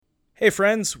Hey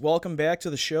friends, welcome back to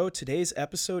the show. Today's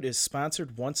episode is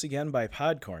sponsored once again by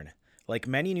Podcorn. Like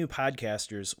many new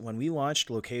podcasters, when we launched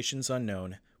Locations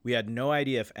Unknown, we had no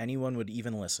idea if anyone would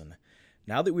even listen.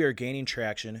 Now that we are gaining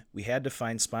traction, we had to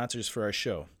find sponsors for our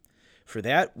show. For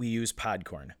that, we use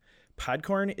Podcorn.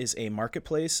 Podcorn is a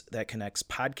marketplace that connects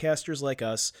podcasters like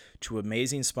us to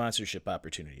amazing sponsorship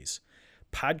opportunities.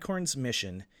 Podcorn's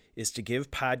mission is to give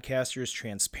podcasters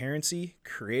transparency,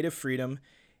 creative freedom,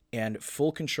 and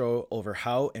full control over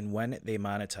how and when they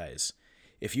monetize.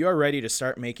 If you are ready to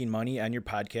start making money on your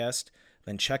podcast,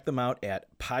 then check them out at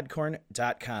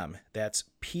podcorn.com. That's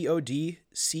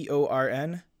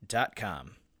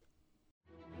podcorn.com.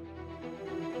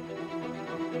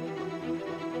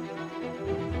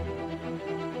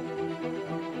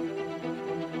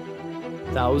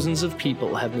 Thousands of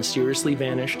people have mysteriously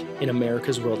vanished in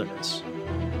America's wilderness.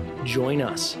 Join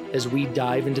us as we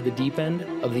dive into the deep end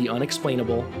of the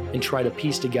unexplainable and try to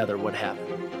piece together what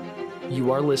happened.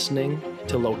 You are listening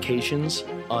to Locations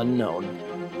Unknown.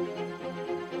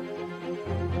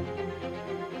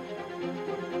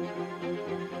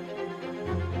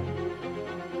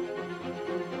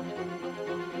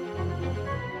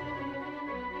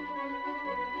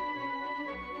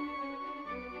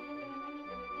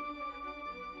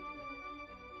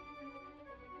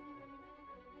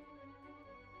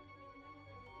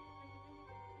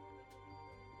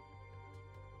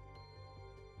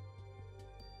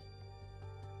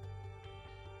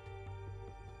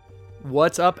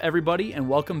 What's up, everybody, and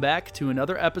welcome back to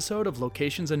another episode of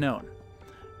Locations Unknown.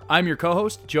 I'm your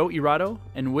co-host, Joe Irado,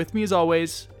 and with me, as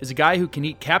always, is a guy who can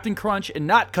eat Captain Crunch and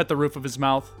not cut the roof of his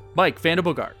mouth, Mike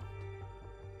Vandebogart.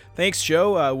 Thanks,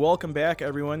 Joe. Welcome back,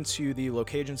 everyone, to the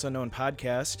Locations Unknown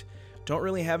podcast. Don't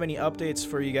really have any updates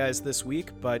for you guys this week,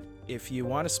 but if you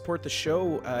want to support the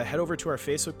show, head over to our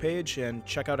Facebook page and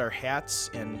check out our hats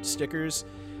and stickers.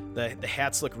 The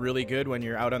hats look really good when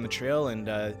you're out on the trail, and,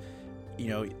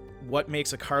 what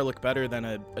makes a car look better than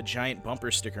a giant bumper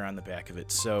sticker on the back of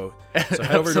it? So head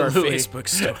over to our Facebook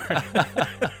store.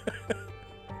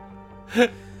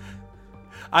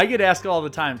 I get asked all the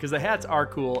time because the hats are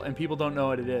cool and people don't know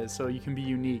what it is, so you can be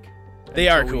unique. They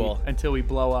are cool until we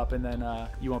blow up, and then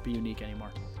you won't be unique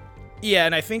anymore. Yeah,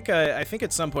 and I think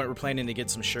at some point we're planning to get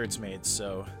some shirts made,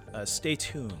 so stay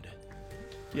tuned.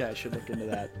 Yeah, I should look into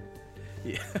that.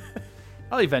 Yeah,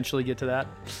 I'll eventually get to that.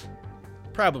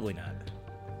 Probably not.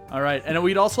 All right, and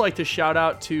we'd also like to shout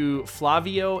out to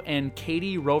Flavio and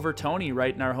Katie Rover Tony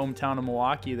right in our hometown of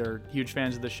Milwaukee. They're huge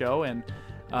fans of the show, and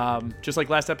just like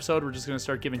last episode, we're just going to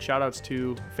start giving shout outs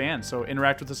to fans. So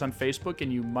interact with us on Facebook,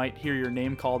 and you might hear your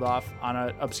name called off on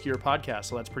an obscure podcast,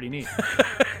 so that's pretty neat.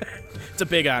 It's a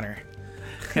big honor.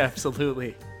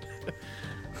 Absolutely.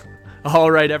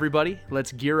 All right, everybody,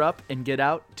 let's gear up and get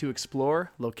out to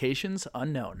explore Locations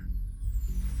Unknown.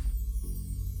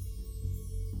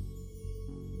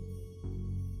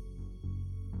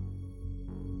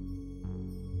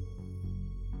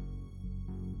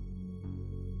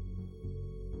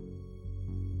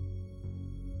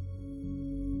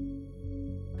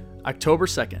 October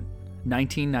 2nd,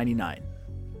 1999.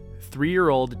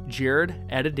 3-year-old Jared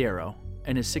Adedero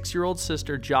and his 6-year-old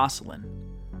sister Jocelyn,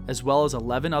 as well as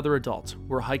 11 other adults,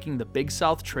 were hiking the Big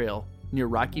South Trail near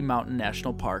Rocky Mountain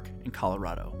National Park in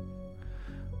Colorado.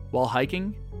 While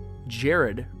hiking,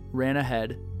 Jared ran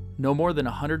ahead no more than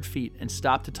 100 feet and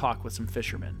stopped to talk with some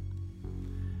fishermen.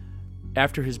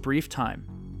 After his brief time,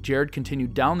 Jared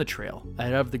continued down the trail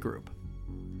ahead of the group.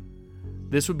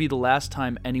 This would be the last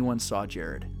time anyone saw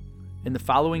Jared. In the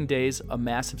following days, a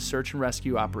massive search and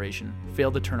rescue operation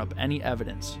failed to turn up any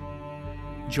evidence.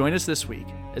 Join us this week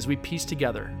as we piece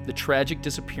together the tragic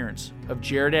disappearance of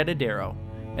Jared Adedero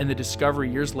and the discovery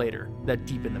years later that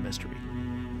deepened the mystery.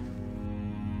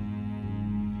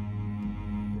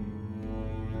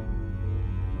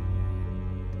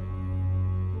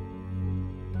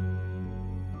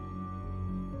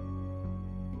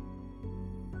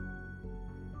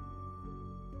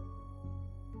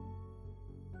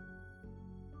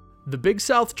 The Big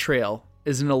South Trail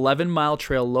is an 11-mile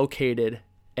trail located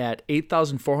at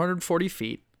 8,440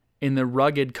 feet in the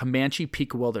rugged Comanche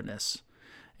Peak Wilderness.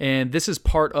 And this is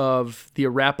part of the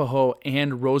Arapahoe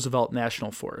and Roosevelt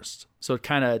National Forest. So it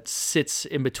kind of sits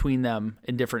in between them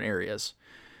in different areas,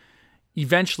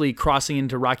 eventually crossing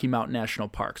into Rocky Mountain National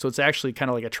Park. So it's actually kind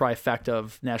of like a trifecta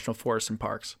of national forests and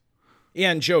parks.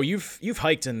 Yeah, and Joe, you've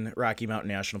hiked in Rocky Mountain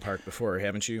National Park before,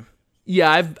 haven't you?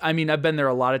 Yeah, I've been there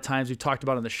a lot of times. We've talked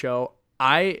about it on the show.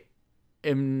 I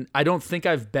don't think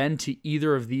I've been to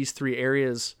either of these three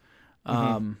areas,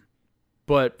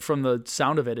 but from the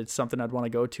sound of it, it's something I'd want to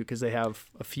go to because they have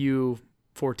a few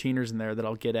 14ers in there that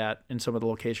I'll get at in some of the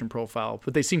location profile,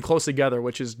 but they seem close together,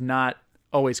 which is not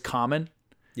always common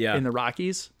in the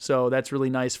Rockies. So that's really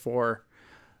nice for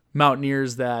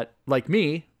mountaineers that, like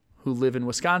me, who live in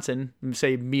Wisconsin.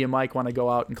 Say me and Mike want to go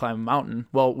out and climb a mountain.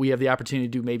 Well, we have the opportunity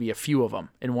to do maybe a few of them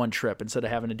in one trip instead of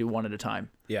having to do one at a time.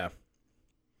 Yeah.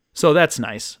 So that's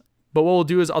nice. But what we'll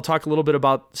do is I'll talk a little bit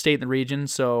about the state and the region.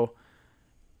 So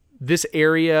this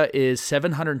area is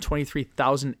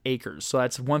 723,000 acres. So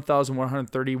that's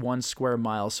 1,131 square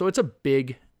miles. So it's a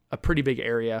pretty big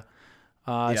area,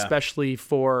 especially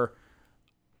for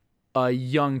a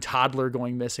young toddler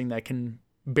going missing that can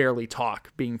barely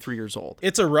talk, being 3 years old.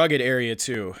 It's a rugged area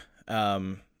too.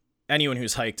 Anyone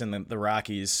who's hiked in the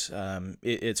Rockies,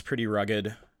 it's pretty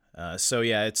rugged. So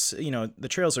yeah, it's, the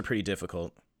trails are pretty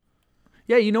difficult.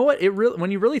 Yeah, you know what? When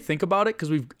you really think about it,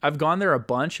 because I've gone there a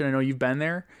bunch, and I know you've been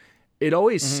there. It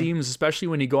always seems, especially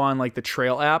when you go on like the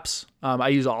trail apps, I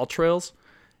use All Trails.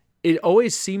 It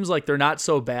always seems like they're not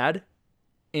so bad,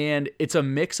 and it's a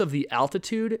mix of the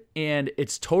altitude, and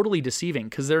it's totally deceiving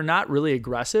because they're not really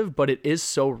aggressive, but it is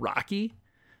so rocky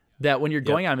that when you're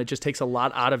going on them, it just takes a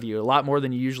lot out of you, a lot more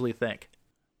than you usually think.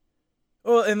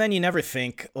 Well, and then you never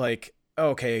think like,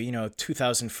 okay,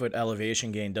 2,000 foot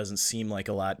elevation gain doesn't seem like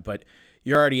a lot, but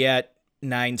you're already at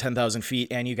 10,000 feet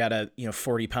and you got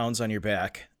 40 pounds on your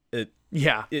back.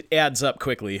 It adds up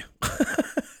quickly.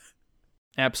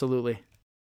 Absolutely.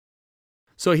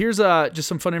 So here's just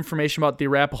some fun information about the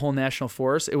Arapahoe National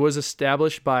Forest. It was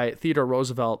established by Theodore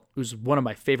Roosevelt, who's one of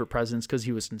my favorite presidents because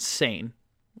he was insane,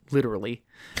 literally.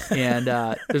 And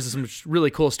there's some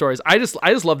really cool stories. I just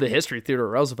love the history of Theodore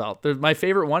Roosevelt. My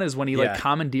favorite one is when he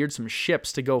commandeered some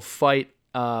ships to go fight.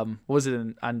 What was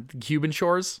it on Cuban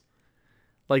shores?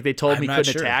 Like they told him he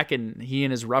couldn't attack, and he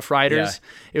and his Rough Riders.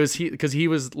 Yeah. It was because he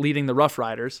was leading the Rough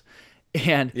Riders,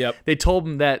 and they told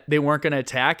him that they weren't going to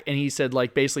attack, and he said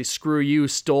like basically screw you,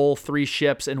 stole 3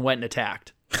 ships and went and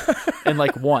attacked, and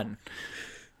won.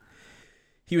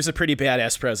 He was a pretty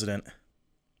badass president.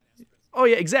 Oh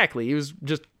yeah, exactly. He was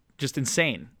just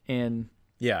insane, and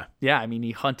yeah. I mean,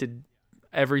 he hunted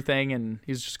everything, and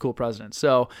he was just a cool president.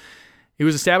 So it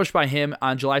was established by him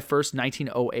on July 1st,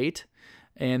 1908.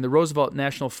 And the Roosevelt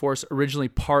National Forest, originally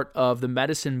part of the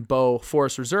Medicine Bow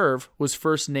Forest Reserve, was the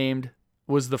first named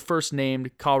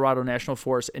Colorado National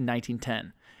Forest in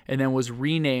 1910, and then was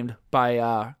renamed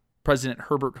by President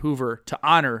Herbert Hoover to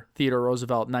honor Theodore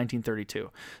Roosevelt in 1932.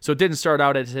 So it didn't start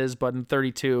out as his, but in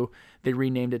 1932 they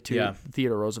renamed it to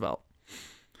Theodore Roosevelt.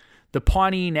 The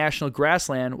Pawnee National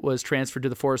Grassland was transferred to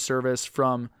the Forest Service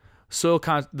from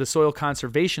the Soil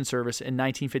Conservation Service in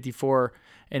 1954,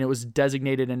 and it was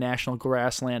designated a national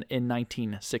grassland in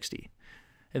 1960.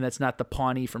 And that's not the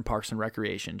Pawnee from Parks and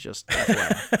Recreation, just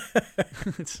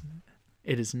FYI.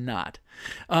 It is not.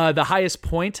 The highest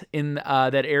point in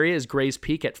that area is Gray's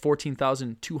Peak at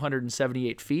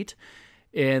 14,278 feet.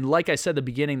 And like I said at the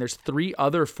beginning, there's 3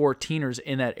 other 14ers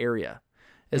in that area,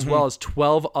 as well as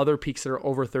 12 other peaks that are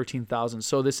over 13,000.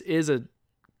 So this is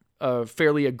a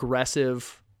fairly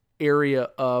aggressive area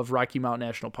of Rocky Mountain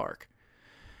National Park.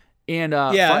 And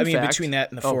between that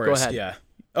and the forest, go ahead. yeah.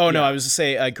 Oh, no, I was to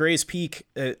say Gray's Peak,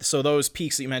 so those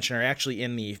peaks that you mentioned are actually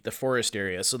in the forest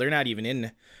area, so they're not even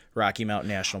in Rocky Mountain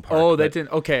National Park. Oh,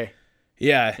 okay.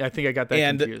 Yeah. I think I got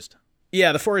that confused.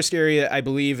 Yeah, the forest area, I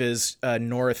believe, is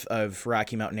north of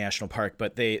Rocky Mountain National Park,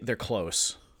 but they're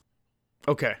close.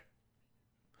 Okay.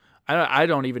 I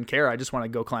don't even care. I just want to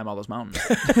go climb all those mountains.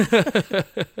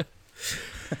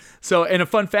 So, and a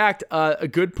fun fact, a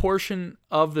good portion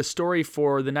of the story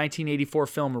for the 1984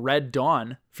 film Red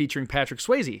Dawn, featuring Patrick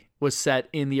Swayze, was set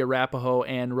in the Arapahoe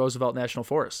and Roosevelt National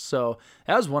Forest. So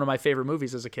that was one of my favorite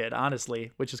movies as a kid, honestly,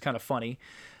 which is kind of funny.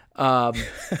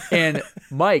 And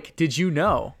Mike, did you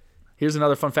know, here's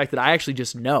another fun fact that I actually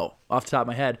just know off the top of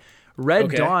my head. Red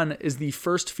Dawn is the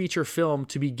first feature film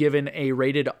to be given a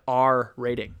rated R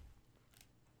rating.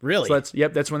 Really? So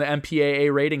that's when the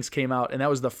MPAA ratings came out, and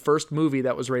that was the first movie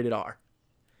that was rated R.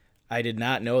 I did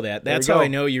not know that. That's how I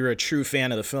know you're a true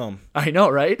fan of the film. I know,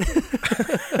 right?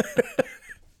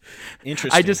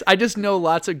 Interesting. I just know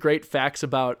lots of great facts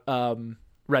about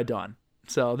Red Dawn.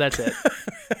 So that's it.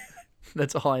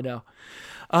 That's all I know.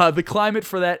 The climate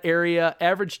for that area,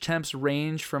 average temps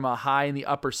range from a high in the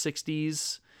upper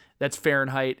 60s, that's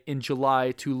Fahrenheit, in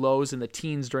July, to lows in the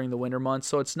teens during the winter months.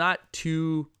 So it's not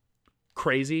too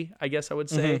crazy, I guess I would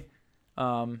say.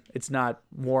 It's not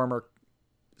warm or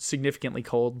significantly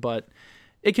cold, but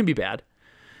it can be bad.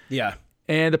 Yeah.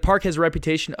 And the park has a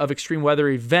reputation of extreme weather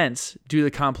events due to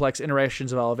the complex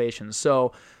interactions of elevations.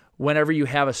 So whenever you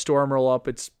have a storm roll up,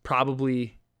 it's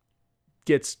probably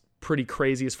gets pretty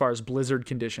crazy as far as blizzard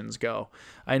conditions go.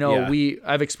 I know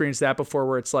I've experienced that before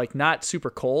where it's like not super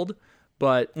cold,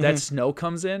 but that snow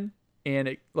comes in and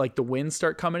it like the winds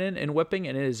start coming in and whipping,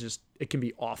 and it can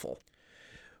be awful.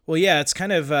 Well, yeah, it's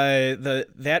kind of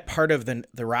that part of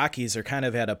the Rockies are kind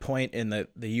of at a point in the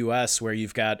U.S. where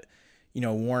you've got,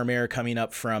 warm air coming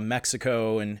up from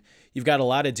Mexico, and you've got a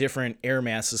lot of different air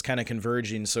masses kind of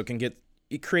converging, so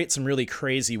it creates some really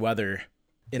crazy weather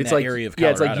in that area of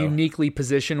Colorado. Yeah, it's like uniquely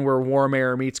positioned where warm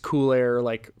air meets cool air,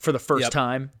 like for the first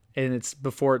time, and it's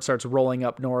before it starts rolling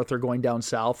up north or going down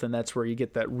south, and that's where you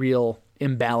get that real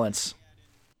imbalance.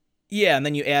 Yeah, and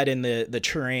then you add in the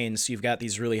terrain, so you've got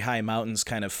these really high mountains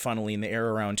kind of funneling the air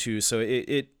around too, so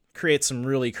it creates some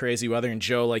really crazy weather. And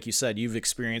Joe, like you said, you've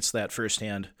experienced that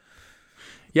firsthand.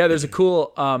 Yeah, there's a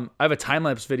cool, I have a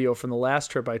time-lapse video from the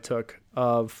last trip I took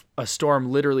of a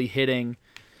storm literally hitting,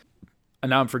 and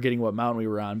now I'm forgetting what mountain we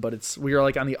were on, but we were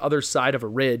like on the other side of a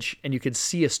ridge, and you could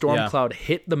see a storm cloud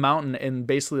hit the mountain and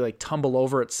basically like tumble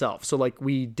over itself. So like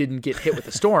we didn't get hit with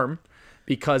the storm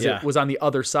because it was on the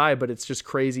other side, but it's just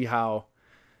crazy how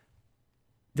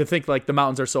to think like the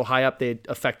mountains are so high up, they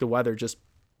affect the weather just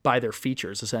by their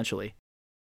features, essentially.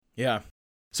 Yeah.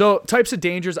 So types of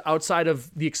dangers outside of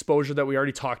the exposure that we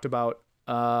already talked about,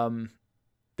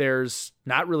 there's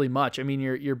not really much. I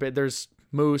mean, there's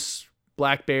moose,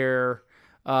 black bear.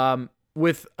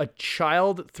 With a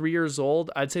child 3 years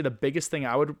old, I'd say the biggest thing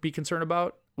I would be concerned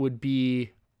about would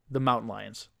be the mountain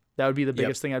lions. That would be the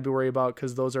biggest thing I'd be worried about,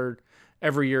 because those are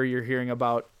every year you're hearing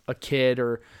about a kid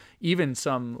or even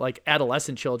some like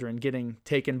adolescent children getting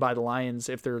taken by the lions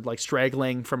if they're like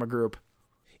straggling from a group.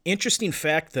 Interesting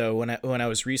fact, though, when I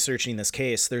was researching this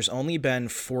case, there's only been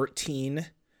 14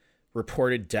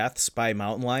 reported deaths by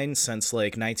mountain lions since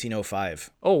like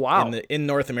 1905. Oh, wow. In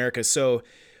North America. So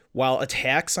while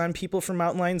attacks on people from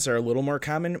mountain lions are a little more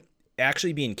common,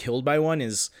 actually being killed by one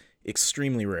is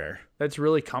extremely rare. That's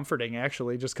really comforting,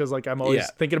 actually, just because like I'm always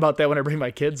thinking about that when I bring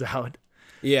my kids out.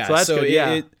 Yeah. So that's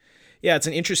good. It's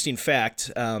an interesting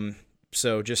fact.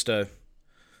 So just a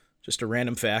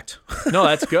random fact. No,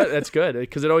 that's good. That's good,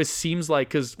 because it always seems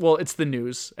like, it's the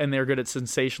news and they're good at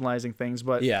sensationalizing things.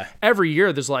 But every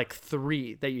year there's like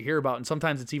 3 that you hear about, and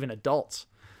sometimes it's even adults.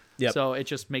 Yep. So it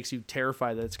just makes you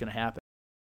terrified that it's going to happen.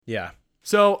 Yeah.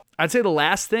 So I'd say the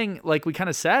last thing, like we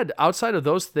kind of said, outside of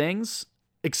those things,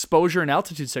 exposure and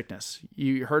altitude sickness.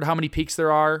 You heard how many peaks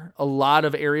there are. A lot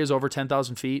of areas over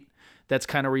 10,000 feet. That's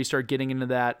kind of where you start getting into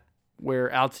that, where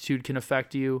altitude can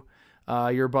affect you.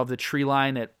 You're above the tree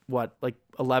line at like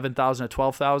 11,000 to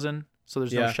 12,000. So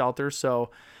there's no shelter.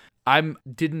 So I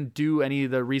didn't do any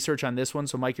of the research on this one.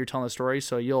 So Mike, you're telling the story,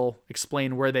 so you'll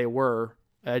explain where they were.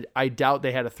 I doubt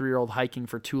they had a 3-year-old hiking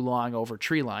for too long over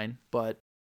tree line, but.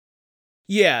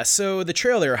 Yeah, so the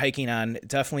trail they were hiking on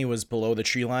definitely was below the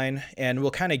tree line, and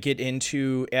we'll kind of get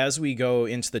into, as we go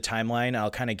into the timeline,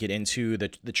 I'll kind of get into the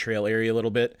trail area a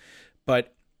little bit,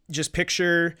 but just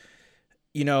picture,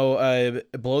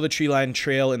 below the tree line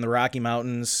trail in the Rocky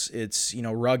Mountains. It's,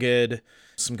 rugged,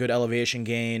 some good elevation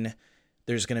gain.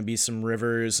 There's going to be some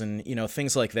rivers and,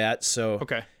 things like that. So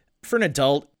for an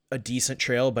adult, a decent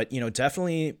trail, but,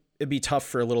 definitely it'd be tough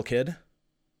for a little kid.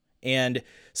 And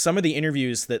some of the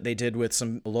interviews that they did with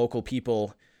some local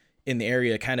people in the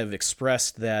area kind of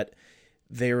expressed that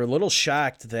they were a little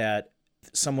shocked that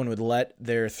someone would let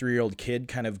their 3-year-old kid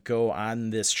kind of go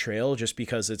on this trail just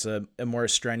because it's a more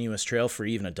strenuous trail for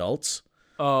even adults.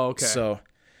 Oh, okay. So,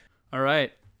 all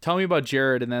right. Tell me about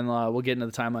Jared, and then we'll get into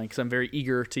the timeline, because I'm very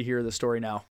eager to hear the story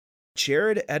now.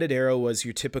 Jared Edidero was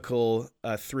your typical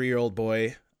 3-year-old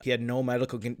boy. He had no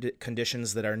medical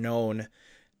conditions that are known.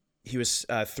 He was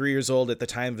 3 years old at the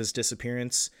time of his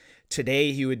disappearance.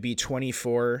 Today, he would be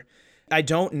 24. I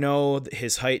don't know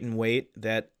his height and weight.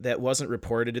 That wasn't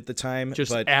reported at the time.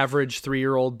 Just but average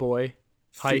 3-year-old boy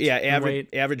height and weight?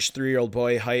 Average 3-year-old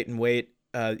boy height and weight.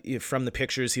 From the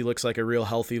pictures, he looks like a real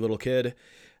healthy little kid.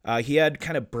 He had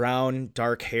kind of brown,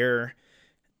 dark hair.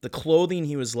 The clothing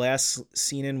he was last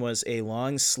seen in was a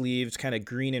long-sleeved, kind of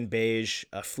green and beige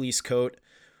fleece coat,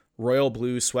 royal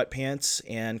blue sweatpants,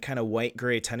 and kind of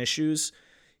white-gray tennis shoes.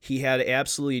 He had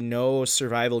absolutely no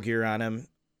survival gear on him.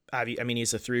 I mean,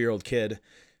 he's a 3-year-old kid.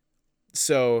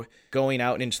 So going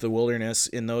out into the wilderness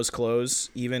in those clothes,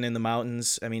 even in the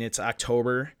mountains, I mean, it's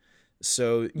October.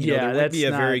 So, there wouldn't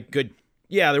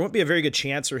be a very good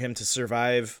chance for him to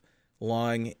survive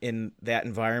long in that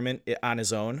environment on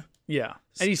his own. Yeah.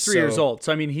 And he's 3 years old.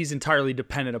 So, I mean, he's entirely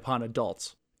dependent upon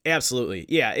adults. Absolutely.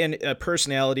 Yeah. And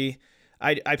personality,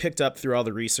 I picked up through all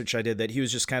the research I did that he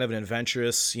was just kind of an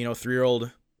adventurous,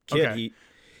 3-year-old kid. Okay.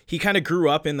 He kind of grew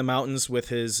up in the mountains with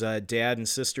his dad and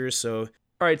sister. So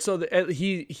All right, so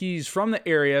he's from the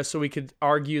area, so we could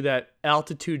argue that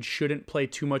altitude shouldn't play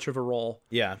too much of a role.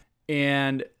 Yeah.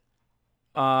 And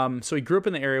so he grew up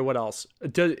in the area. What else?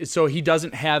 So he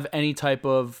doesn't have any type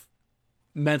of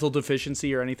mental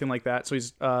deficiency or anything like that. So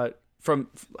he's from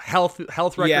health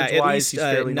records at wise, least, he's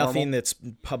fairly nothing normal. that's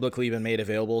publicly been made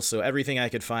available. So everything I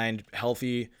could find,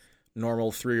 healthy,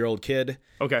 normal 3-year-old kid.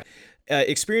 Okay.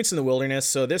 Experience in the wilderness.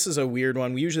 So this is a weird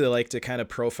one. We usually like to kind of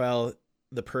profile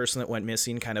the person that went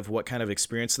missing, kind of what kind of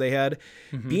experience they had.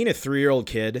 Mm-hmm. Being a 3-year-old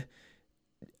kid,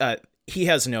 he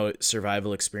has no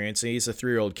survival experience. He's a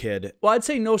 3-year-old kid. Well, I'd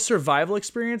say no survival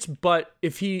experience, but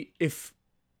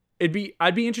I'd be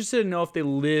interested to know if they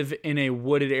live in a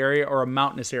wooded area or a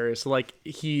mountainous area. So like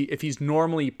if he's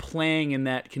normally playing in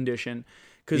that condition,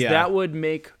 because that would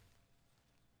make,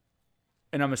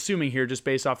 and I'm assuming here just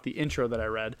based off the intro that I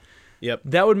read, Yep.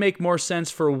 that would make more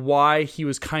sense for why he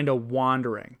was kind of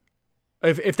wandering.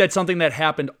 If that's something that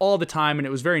happened all the time and it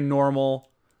was very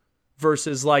normal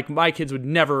versus like my kids would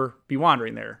never be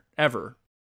wandering there ever.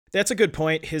 That's a good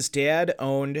point. His dad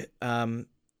owned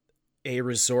a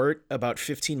resort about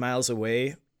 15 miles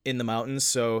away in the mountains.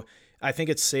 So I think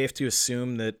it's safe to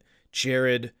assume that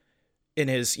Jared in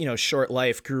his, short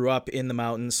life grew up in the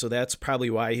mountains. So that's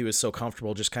probably why he was so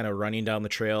comfortable just kind of running down the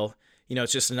trail.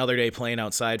 It's just another day playing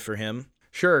outside for him.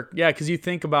 Sure. Yeah. Cause you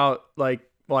think about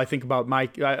I think about I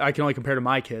can only compare to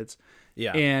my kids.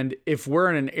 Yeah. And if we're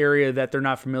in an area that they're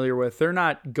not familiar with, they're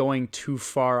not going too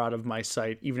far out of my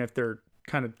sight, even if they're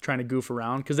kind of trying to goof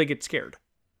around because they get scared.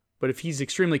 But if he's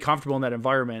extremely comfortable in that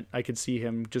environment, I could see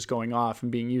him just going off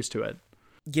and being used to it.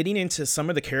 Getting into some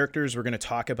of the characters we're going to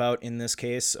talk about in this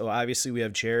case. So obviously we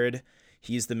have Jared.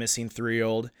 He's the missing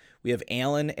 3-year-old. We have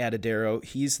Alan Adedero.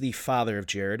 He's the father of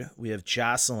Jared. We have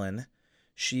Jocelyn.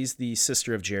 She's the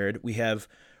sister of Jared. We have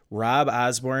Rob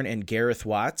Osborne and Gareth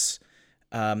Watts.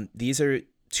 These are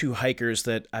two hikers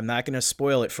that I'm not going to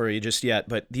spoil it for you just yet,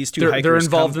 but these two hikers... They're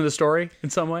involved in the story in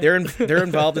some way? They're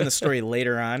involved in the story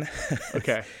later on.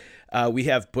 Okay. We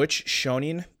have Butch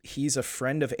Schoening. He's a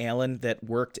friend of Alan that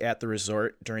worked at the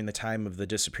resort during the time of the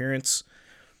disappearance.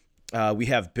 We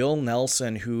have Bill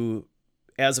Nelson, who,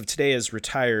 as of today, is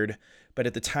retired, but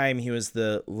at the time he was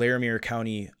the Larimer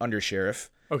County undersheriff.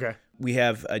 Okay. We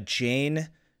have Jane,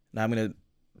 now I'm going to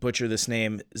butcher this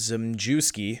name,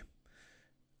 Zamjewski.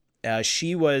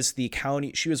 She was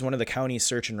one of the county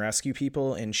search and rescue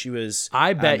people, and she was...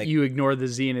 I bet you ignore the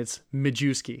Z and it's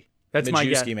Majewski. That's my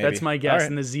guess. Maybe. That's my guess, right.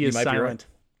 And the Z is silent.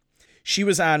 Right. She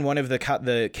was on one of the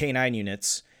K9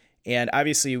 units, and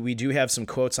obviously we do have some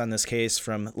quotes on this case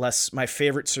from my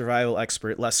favorite survival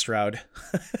expert, Les Stroud.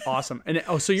 Awesome. And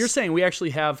so you're saying we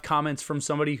actually have comments from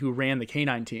somebody who ran the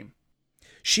K9 team?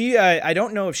 She, I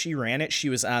don't know if she ran it. She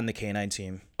was on the K9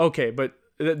 team. Okay, but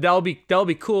that'll be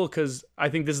cool because I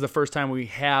think this is the first time we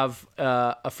have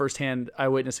a firsthand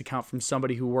eyewitness account from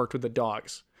somebody who worked with the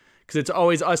dogs. Because it's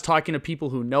always us talking to people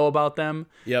who know about them,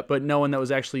 yep, but no one that was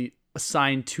actually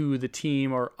assigned to the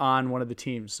team or on one of the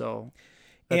teams. So,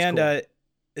 that's cool.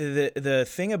 The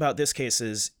thing about this case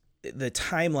is the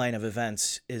timeline of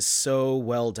events is so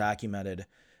well documented.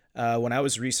 When I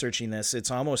was researching this,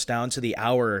 it's almost down to the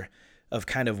hour of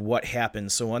kind of what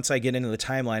happened. So once I get into the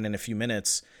timeline in a few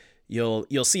minutes,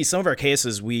 you'll see some of our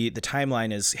cases. The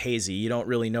timeline is hazy. You don't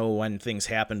really know when things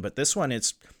happen, but this one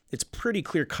it's pretty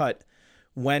clear cut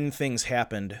when things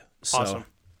happened. So, awesome.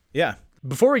 Yeah.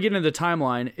 Before we get into the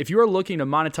timeline, if you are looking to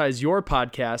monetize your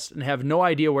podcast and have no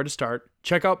idea where to start,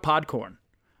 check out Podcorn.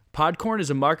 Podcorn is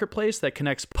a marketplace that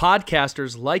connects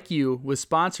podcasters like you with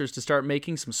sponsors to start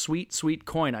making some sweet, sweet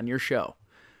coin on your show.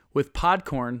 With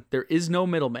Podcorn, there is no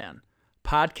middleman.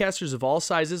 Podcasters of all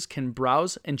sizes can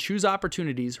browse and choose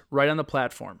opportunities right on the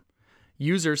platform.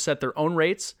 Users set their own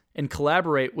rates and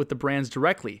collaborate with the brands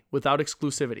directly without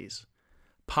exclusivities.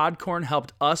 Podcorn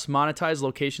helped us monetize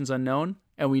Locations Unknown,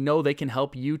 and we know they can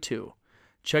help you too.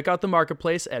 Check out the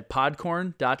marketplace at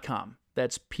podcorn.com.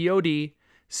 That's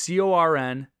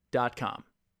PODCORN.com.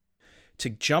 To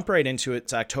jump right into it,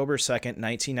 it's October 2nd,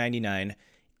 1999.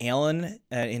 Alan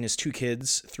and his two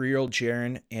kids, 3-year-old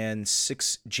Jared and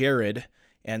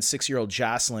 6-year-old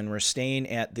Jocelyn, were staying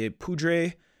at the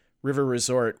Poudre River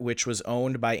Resort, which was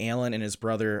owned by Alan and his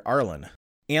brother Arlen.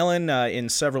 Alan, in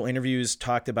several interviews,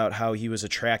 talked about how he was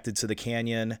attracted to the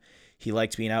canyon. He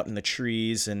liked being out in the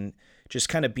trees and just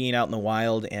kind of being out in the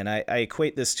wild. And I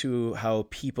equate this to how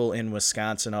people in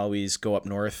Wisconsin always go up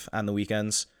north on the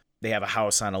weekends. They have a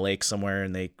house on a lake somewhere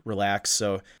and they relax.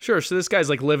 So sure. So this guy's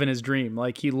like living his dream.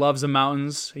 Like he loves the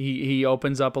mountains. He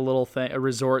opens up a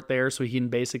resort there so he can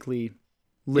basically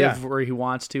live where he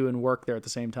wants to and work there at the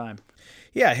same time.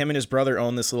 Yeah, him and his brother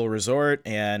own this little resort,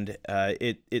 and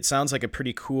it sounds like a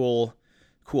pretty cool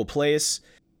place.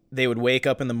 They would wake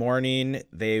up in the morning.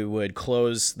 They would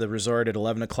close the resort at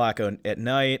 11 o'clock at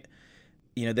night.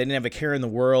 They didn't have a care in the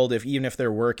world. Even if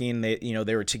they're working, they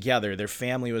were together. Their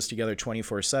family was together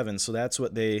 24/7. So that's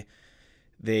what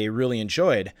they really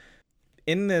enjoyed.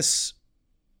 In this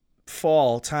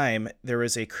fall time, there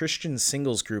was a Christian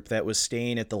singles group that was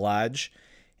staying at the lodge,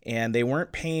 and they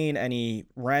weren't paying any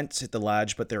rent at the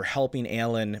lodge, but they're helping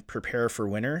Alan prepare for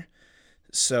winter.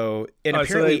 So, and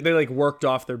apparently so they like worked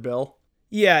off their bill.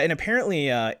 Yeah, and apparently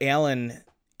Alan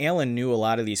knew a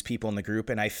lot of these people in the group,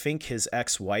 and I think his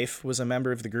ex-wife was a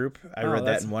member of the group. I read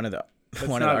that in one of the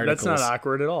articles. That's not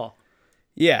awkward at all.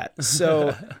 Yeah,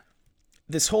 so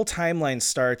this whole timeline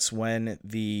starts when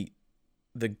the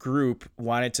group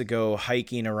wanted to go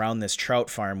hiking around this trout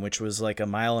farm, which was like 1.5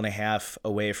 miles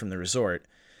away from the resort.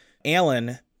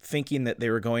 Alan, thinking that they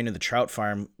were going to the trout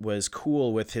farm, was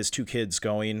cool with his 2 kids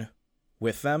going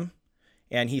with them.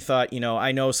 And he thought,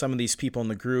 I know some of these people in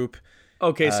the group.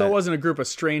 Okay, so it wasn't a group of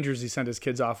strangers he sent his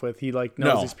kids off with. He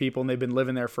knows these people and they've been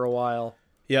living there for a while.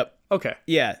 Yep. Okay.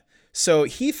 Yeah. So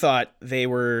he thought they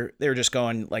were just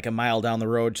going like 1 mile down the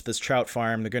road to this trout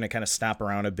farm. They're going to kind of stop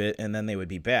around a bit and then they would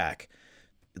be back.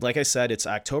 Like I said, it's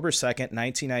October 2nd,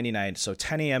 1999, so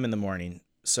 10 a.m. in the morning.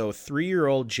 So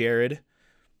 3-year-old Jared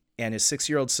and his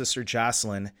 6-year-old sister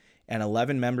Jocelyn and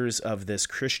 11 members of this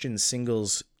Christian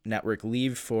singles network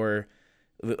leave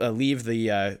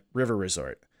the river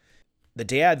resort. The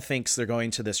dad thinks they're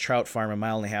going to this trout farm 1.5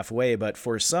 miles away, but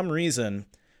for some reason,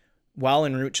 while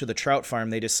en route to the trout farm,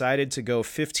 they decided to go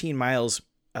 15 miles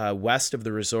west of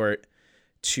the resort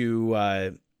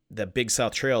to the Big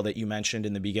South Trail that you mentioned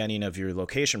in the beginning of your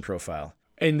location profile.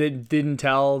 And they didn't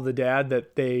tell the dad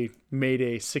that they made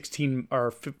a 16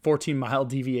 or 14 mile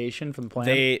deviation from the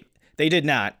plan? They did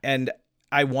not. And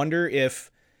I wonder if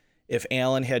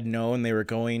Alan had known they were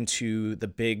going to the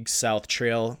Big South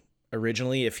Trail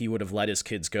originally, if he would have let his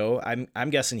kids go. I'm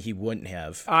guessing he wouldn't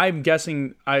have. I'm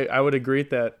guessing I would agree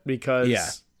with that,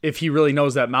 because if he really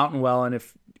knows that mountain well, and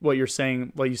if what you're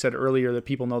saying, what you said earlier, that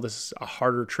people know this is a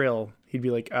harder trail, he'd be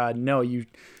like, no, you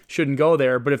shouldn't go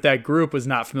there. But if that group was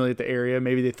not familiar with the area,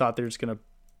 maybe they thought they're just going to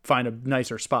find a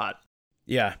nicer spot.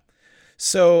 Yeah.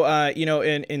 So,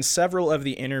 in several of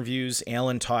the interviews,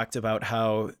 Alan talked about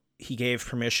how he gave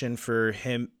permission for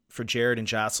Jared and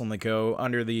Jocelyn to go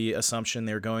under the assumption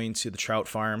they're going to the trout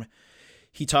farm.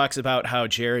 He talks about how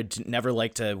Jared never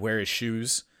liked to wear his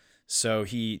shoes, so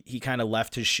he kind of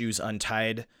left his shoes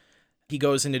untied. He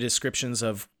goes into descriptions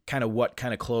of kind of what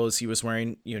kind of clothes he was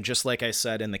wearing, just like I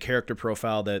said in the character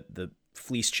profile, the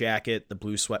fleece jacket, the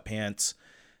blue sweatpants,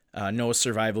 no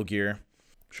survival gear.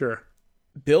 Sure.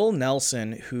 Bill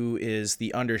Nelson, who is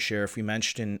the undersheriff, we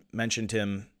mentioned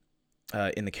him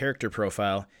in the character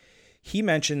profile. He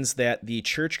mentions that the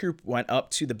church group went up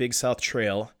to the Big South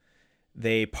Trail.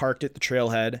 They parked at the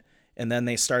trailhead, and then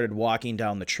they started walking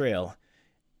down the trail.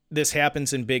 This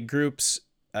happens in big groups.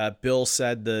 Bill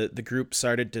said the group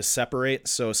started to separate,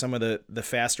 so some of the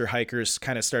faster hikers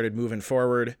kind of started moving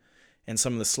forward, and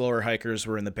some of the slower hikers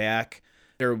were in the back.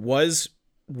 There was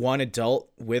one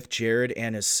adult with Jared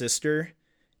and his sister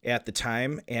at the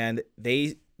time, and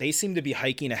they seem to be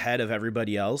hiking ahead of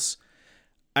everybody else.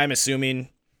 I'm assuming,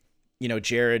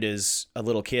 Jared is a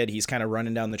little kid. He's kind of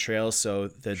running down the trail, so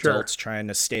the adult's trying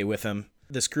to stay with him.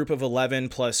 This group of 11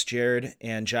 plus Jared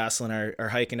and Jocelyn are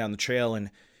hiking down the trail, and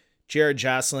Jared,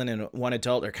 Jocelyn, and one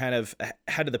adult are kind of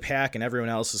ahead of the pack, and everyone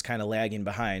else is kind of lagging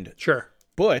behind. Sure.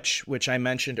 Butch, which I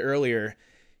mentioned earlier,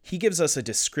 he gives us a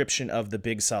description of the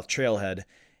Big South Trailhead,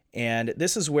 and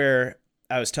this is where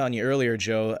I was telling you earlier,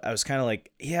 Joe, I was kind of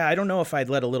like, yeah, I don't know if I'd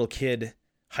let a little kid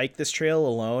hike this trail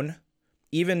alone.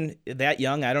 Even that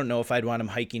young, I don't know if I'd want him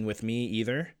hiking with me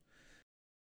either.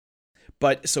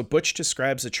 But so Butch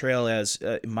describes the trail as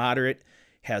moderate,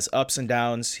 has ups and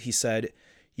downs. He said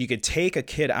you could take a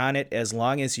kid on it as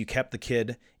long as you kept the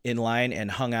kid in line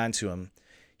and hung on to him.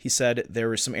 He said there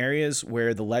were some areas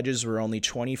where the ledges were only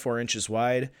 24 inches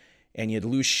wide, and you'd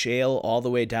lose shale all the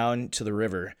way down to the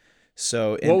river.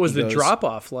 So what was the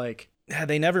drop-off like?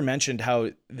 They never mentioned how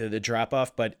the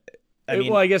drop-off, but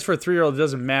I guess for a 3-year-old, it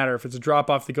doesn't matter. If it's a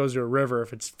drop-off that goes to a river,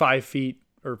 if it's 5 feet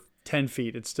or 10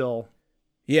 feet, it's still...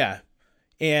 Yeah.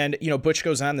 And, Butch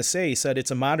goes on to say, he said,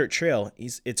 it's a moderate trail.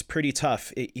 It's pretty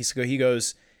tough. He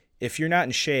goes, if you're not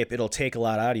in shape, it'll take a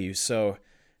lot out of you. So,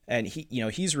 and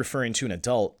he's referring to an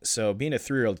adult. So being a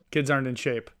 3-year-old... Kids aren't in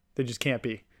shape. They just can't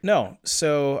be. No.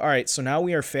 So, all right. So now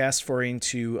we are fast forwarding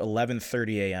to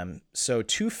 11:30 a.m. So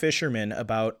 2 fishermen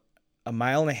about 1.5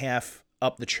 miles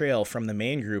up the trail from the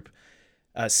main group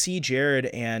see Jared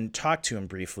and talk to him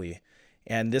briefly.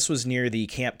 And this was near the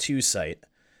Camp 2 site.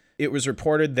 It was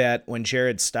reported that when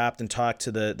Jared stopped and talked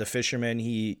to the fisherman,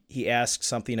 he asked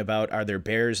something about, are there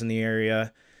bears in the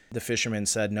area? The fisherman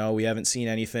said, no, we haven't seen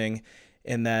anything.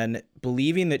 And then,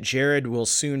 believing that Jared will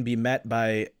soon be met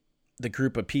by the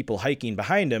group of people hiking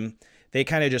behind him, they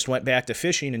kind of just went back to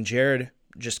fishing, and Jared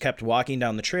just kept walking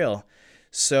down the trail.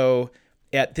 So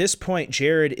at this point,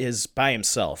 Jared is by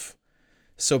himself.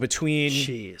 So between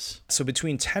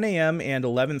 10 a.m. and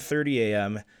 11:30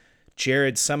 a.m.,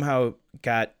 Jared somehow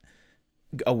got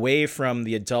away from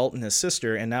the adult and his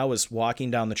sister and now was walking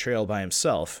down the trail by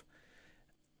himself.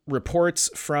 Reports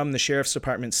from the sheriff's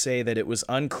department say that it was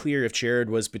unclear if Jared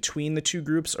was between the two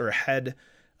groups or ahead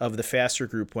of the faster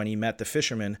group when he met the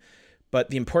fishermen. But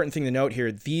the important thing to note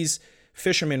here, these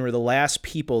fishermen were the last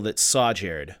people that saw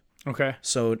Jared. Okay.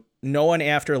 So no one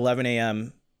after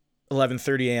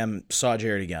 11:30 a.m. saw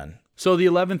Jared again. So the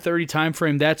 11:30 time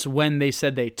frame, that's when they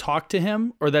said they talked to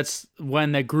him, or that's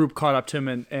when that group caught up to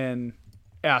him and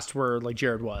asked where like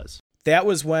Jared was? That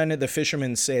was when the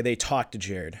fishermen say they talked to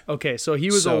Jared. Okay, so he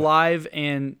was alive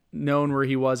and known where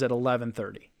he was at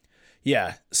 11:30.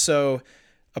 Yeah. So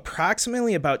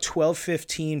approximately about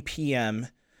 12:15 p.m.,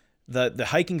 the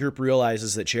hiking group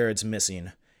realizes that Jared's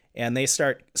missing, and they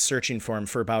start searching for him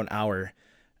for about an hour.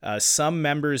 Some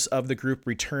members of the group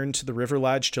returned to the River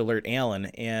Lodge to alert Alan,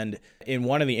 and in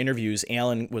one of the interviews,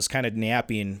 Alan was kind of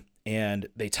napping, and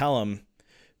they tell him,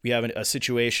 we have a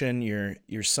situation,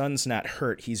 your son's not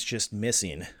hurt, he's just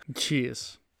missing.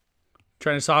 Jeez.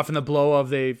 Trying to soften the blow of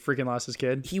they freaking lost his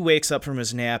kid. He wakes up from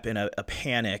his nap in a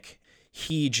panic.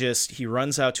 He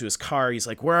runs out to his car. He's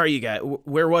like, where are you guys?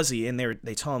 Where was he? And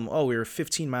they tell him, oh, we were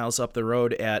 15 miles up the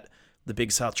road at the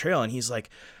Big South Trail. And he's like,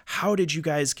 how did you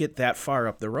guys get that far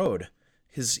up the road?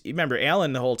 Because remember,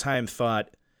 Alan the whole time thought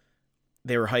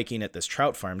they were hiking at this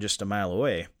trout farm just a mile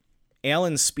away.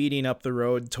 Alan's speeding up the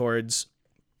road towards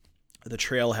the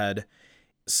trailhead.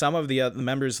 Some of the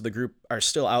members of the group are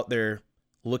still out there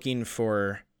looking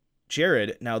for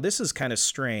Jared. Now, this is kind of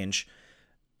strange.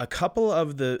 A couple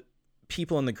of the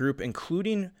people in the group,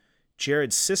 including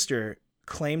Jared's sister,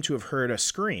 claim to have heard a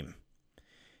scream.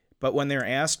 But when they were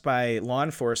asked by law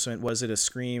enforcement, was it a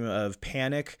scream of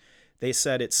panic? They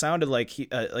said it sounded like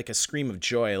like a scream of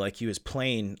joy, like he was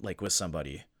playing like with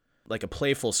somebody, like a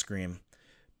playful scream.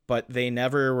 But they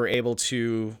never were able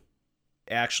to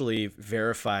actually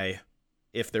verify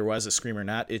if there was a scream or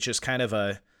not. It's just kind of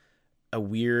a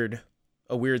weird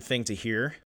thing to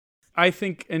hear. I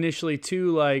think initially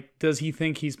too, like, does he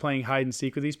think he's playing hide and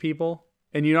seek with these people?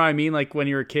 And you know what I mean? Like when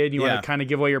you're a kid, you want to kind of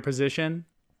give away your position.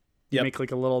 You make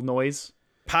like a little noise.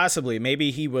 Possibly.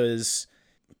 Maybe he was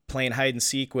playing hide and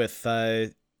seek with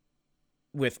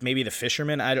maybe the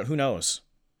fisherman. Who knows?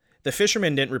 The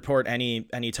fisherman didn't report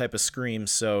any type of scream.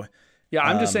 So yeah,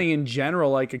 I'm just saying in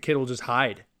general, like a kid will just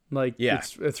hide. Like a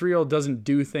 3-year-old doesn't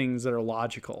do things that are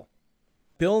logical.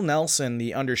 Bill Nelson,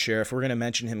 the undersheriff, we're going to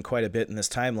mention him quite a bit in this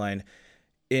timeline.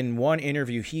 In one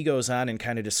interview, he goes on and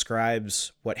kind of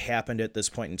describes what happened at this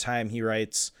point in time. He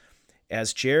writes,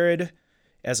 as Jared,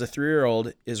 as a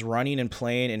 3-year-old, is running and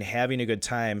playing and having a good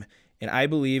time, and I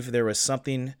believe there was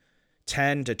something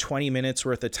 10 to 20 minutes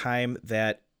worth of time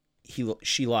that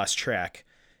she lost track.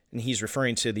 And he's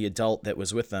referring to the adult that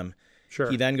was with them. Sure.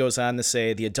 He then goes on to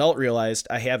say, the adult realized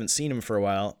I haven't seen him for a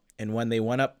while, and when they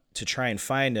went up to try and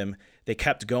find him, they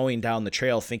kept going down the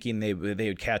trail thinking they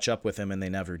would catch up with him, and they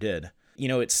never did. You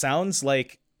know, it sounds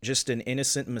like just an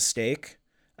innocent mistake.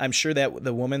 I'm sure that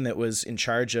the woman that was in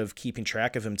charge of keeping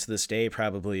track of him to this day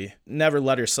probably never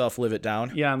let herself live it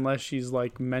down. Yeah, unless she's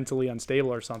like mentally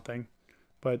unstable or something.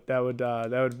 But that would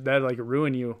like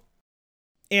ruin you.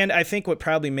 And I think what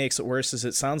probably makes it worse is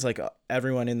it sounds like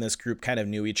everyone in this group kind of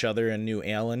knew each other and knew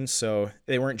Alan, so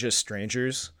they weren't just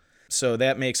strangers. So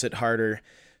that makes it harder.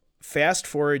 Fast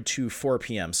forward to 4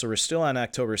 p.m., so we're still on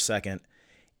October 2nd.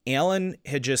 Alan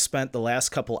had just spent the last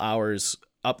couple hours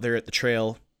up there at the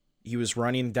trail. He was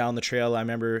running down the trail. I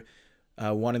remember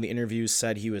one of the interviews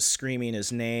said he was screaming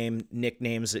his name,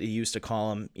 nicknames that he used to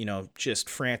call him, just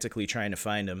frantically trying to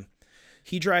find him.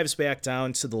 He drives back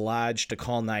down to the lodge to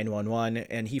call 911,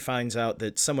 and he finds out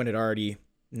that someone had already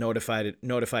notified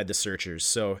the searchers.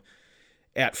 So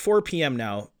at 4 p.m.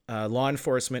 now, law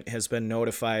enforcement has been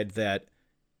notified that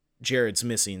Jared's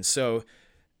missing. So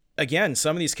again,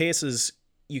 some of these cases,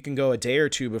 you can go a day or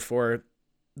two before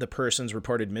the person's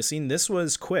reported missing. This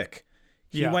was quick.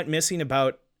 He went missing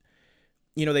about,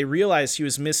 they realized he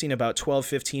was missing about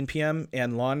 12:15 p.m.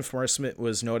 and law enforcement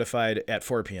was notified at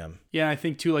 4 p.m. Yeah, I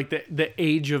think too, like the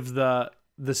age of the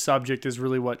the subject is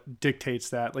really what dictates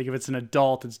that. Like if it's an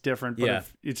adult, it's different. But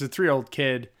if it's a 3-year-old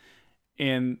kid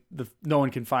and no one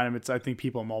can find him, I think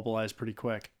people mobilize pretty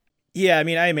quick. Yeah, I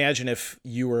mean, I imagine if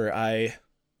you or I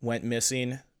went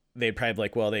missing, they'd probably be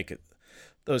like, well,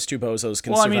 those two bozos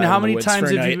can survive how in many the woods times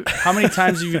for a have night. how many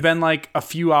times have you been like a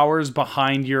few hours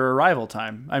behind your arrival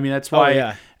time? I mean, that's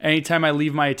why anytime I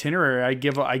leave my itinerary, I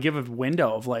give a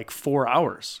window of like 4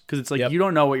 hours, because it's like you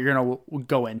don't know what you're gonna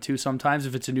go into. Sometimes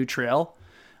if it's a new trail,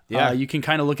 you can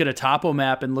kind of look at a topo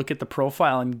map and look at the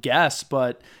profile and guess.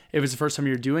 But if it's the first time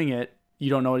you're doing it, you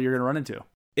don't know what you're gonna run into.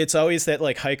 It's always that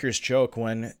like hiker's joke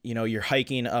when, you're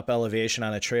hiking up elevation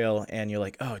on a trail and you're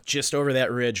like, oh, just over that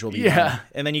ridge will be done.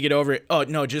 And then you get over it. Oh,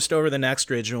 no, just over the next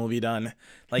ridge and we'll be done.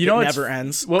 Like, it never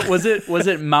ends. What was it? Was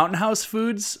it Mountain House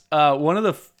Foods? One of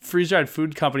the freeze-dried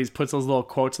food companies puts those little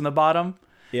quotes on the bottom.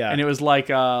 Yeah. And it was like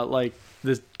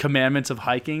the commandments of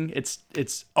hiking.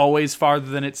 It's always farther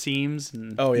than it seems.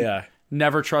 And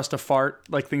never trust a fart,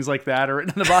 like things like that are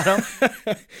written on the bottom.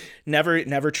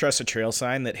 Never trust a trail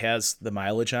sign that has the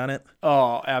mileage on it.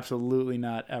 Oh, absolutely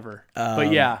not ever.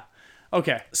 But yeah.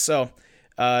 Okay. So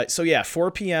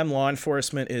 4 p.m. law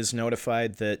enforcement is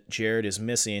notified that Jared is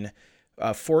missing.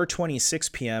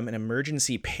 4:26 p.m. an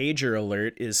emergency pager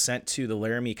alert is sent to the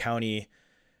Laramie County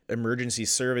Emergency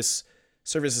Services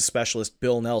Specialist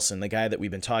Bill Nelson, the guy that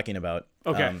we've been talking about.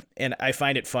 Okay. And I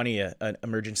find it funny, an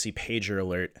emergency pager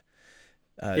alert.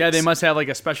 They must have like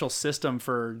a special system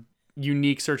for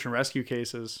unique search and rescue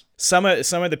cases. Some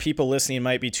of the people listening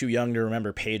might be too young to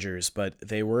remember pagers, but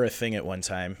they were a thing at one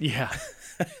time. Yeah.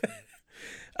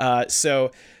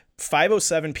 So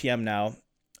 5:07 p.m. now,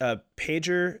 a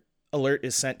pager alert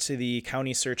is sent to the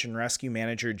county search and rescue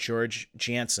manager, George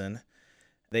Jansen.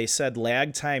 They said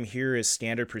lag time here is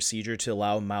standard procedure to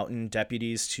allow mountain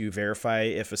deputies to verify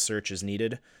if a search is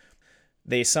needed.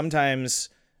 They sometimes,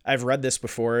 I've read this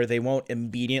before, they won't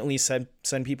immediately send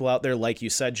people out there. Like you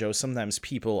said, Joe, sometimes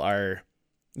people are,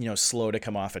 slow to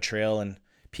come off a trail and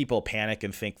people panic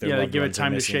and think they're they give it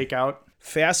time to shake out.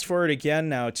 Fast forward again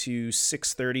now to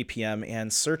 6:30 p.m.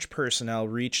 and search personnel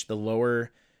reach the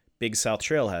lower Big South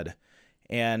Trailhead.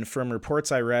 And from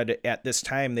reports I read at this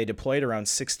time, they deployed around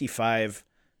 65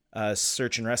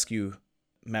 search and rescue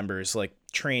members, like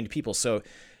trained people. So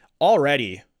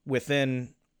already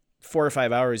within 4 or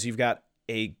 5 hours, you've got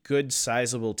a good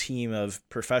sizable team of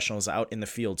professionals out in the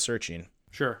field searching.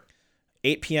 Sure.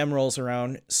 8 p.m. rolls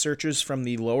around. Searchers from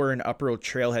the lower and upper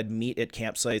trailhead meet at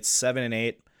campsites 7 and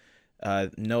 8.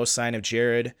 No sign of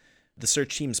Jared. The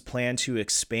search teams plan to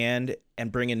expand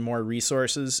and bring in more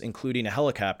resources, including a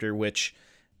helicopter, which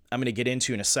I'm going to get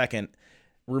into in a second.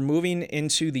 We're moving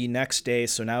into the next day,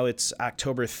 so now it's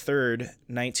October 3rd,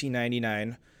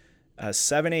 1999.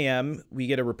 7 a.m., we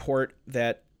get a report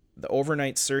that the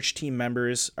overnight search team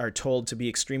members are told to be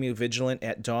extremely vigilant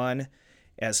at dawn,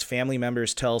 as family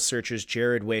members tell searchers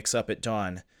Jared wakes up at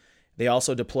dawn. They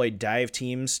also deployed dive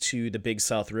teams to the Big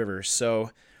South River.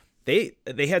 So they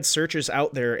had searchers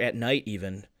out there at night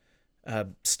even,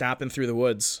 stopping through the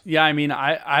woods. Yeah, I mean,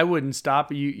 I wouldn't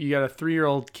stop. You got a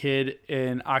 3-year-old kid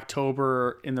in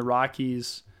October in the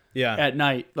Rockies at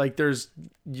night. Like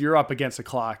you're up against a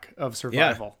clock of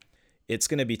survival. Yeah. It's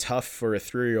going to be tough for a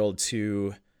 3-year-old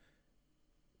to,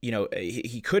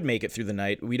 he could make it through the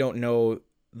night. We don't know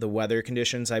the weather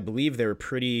conditions. I believe they were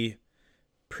pretty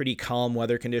calm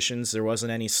weather conditions. There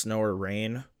wasn't any snow or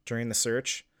rain during the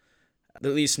search. At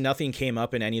least nothing came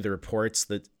up in any of the reports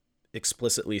that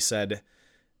explicitly said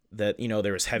that,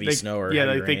 there was heavy snow or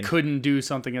heavy rain. They couldn't do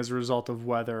something as a result of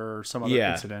weather or some other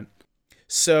incident.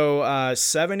 So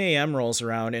 7 a.m. rolls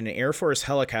around and an Air Force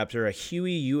helicopter, a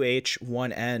Huey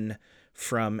UH-1N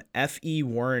from F.E.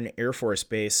 Warren Air Force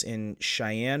Base in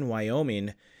Cheyenne,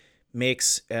 Wyoming,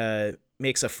 makes a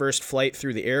first flight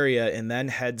through the area and then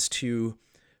heads to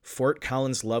Fort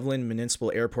Collins Loveland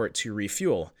Municipal Airport to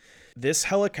refuel. This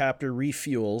helicopter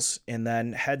refuels and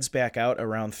then heads back out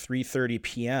around 3:30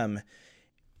 p.m.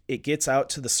 It gets out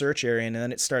to the search area and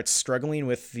then it starts struggling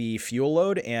with the fuel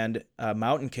load and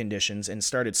mountain conditions and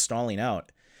started stalling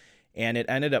out. And it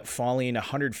ended up falling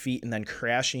 100 feet and then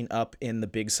crashing up in the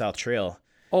Big South Trail.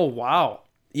 Oh, wow.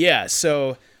 Yeah,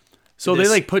 so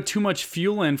they put too much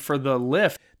fuel in for the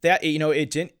lift. That it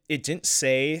didn't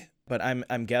say, but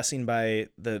I'm guessing by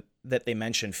that they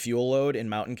mentioned fuel load in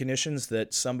mountain conditions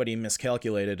that somebody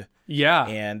miscalculated. Yeah.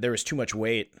 And there was too much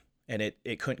weight and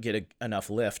it couldn't get enough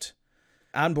lift.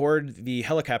 On board the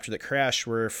helicopter that crashed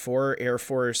were 4 Air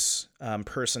Force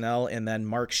personnel and then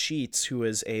Mark Sheets, who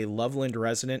was a Loveland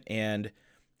resident and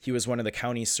he was one of the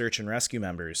county's search and rescue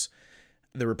members.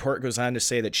 The report goes on to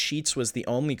say that Sheets was the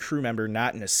only crew member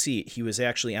not in a seat. He was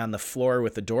actually on the floor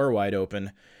with the door wide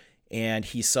open, and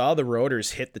he saw the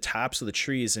rotors hit the tops of the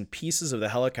trees and pieces of the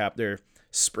helicopter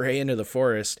spray into the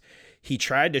forest. He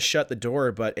tried to shut the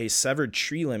door, but a severed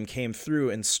tree limb came through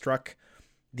and struck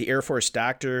the Air Force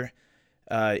doctor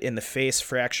in the face,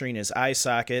 fracturing his eye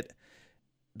socket.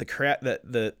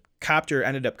 The copter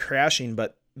ended up crashing,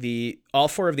 but all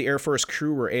 4 of the Air Force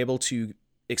crew were able to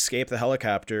escape the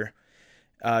helicopter.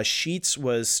 Sheets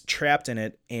was trapped in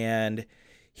it, and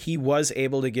he was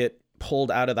able to get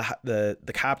pulled out of the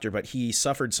copter, but he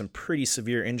suffered some pretty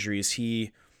severe injuries.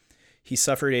 He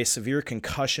suffered a severe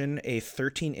concussion, a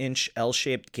 13-inch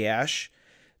L-shaped gash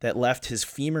that left his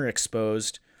femur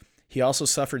exposed. He also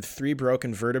suffered 3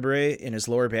 broken vertebrae in his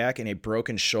lower back and a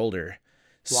broken shoulder.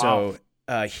 Wow.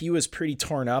 So he was pretty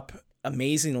torn up.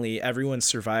 Amazingly, everyone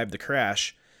survived the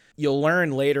crash. You'll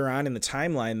learn later on in the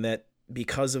timeline that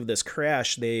because of this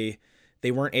crash, they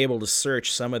weren't able to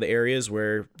search some of the areas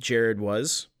where Jared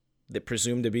was, that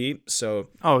presumed to be. So,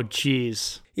 oh,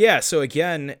 geez. Yeah. So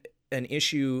again, an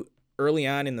issue early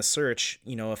on in the search,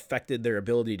 affected their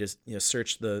ability to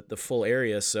search the full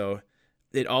area. So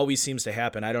it always seems to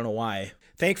happen. I don't know why.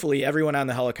 Thankfully, everyone on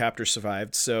the helicopter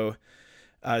survived. So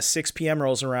 6 p.m.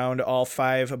 rolls around. All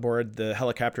 5 aboard the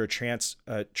helicopter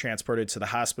transported to the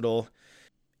hospital,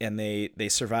 and they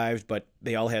survived, but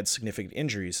they all had significant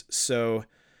injuries. So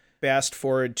fast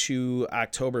forward to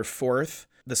October 4th.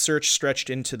 The search stretched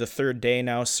into the 3rd day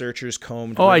now. Searchers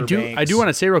combed riverbanks. I do want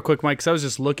to say real quick, Mike, because I was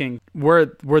just looking where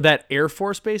that Air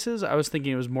Force base is. I was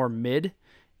thinking it was more mid.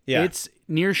 Yeah. It's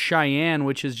near Cheyenne,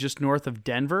 which is just north of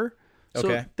Denver. So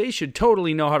Okay. they should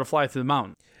totally know how to fly through the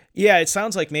mountain. Yeah, it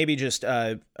sounds like maybe just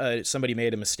somebody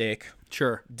made a mistake.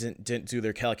 Sure. Didn't do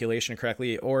their calculation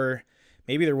correctly, or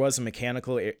maybe there was a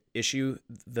mechanical issue.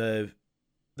 The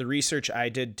research I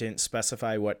did didn't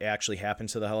specify what actually happened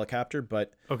to the helicopter,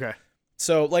 but Okay.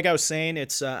 so like I was saying,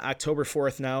 it's October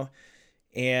 4th now,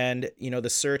 and the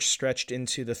search stretched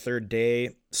into the 3rd day.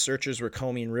 Searchers were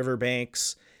combing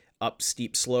riverbanks, up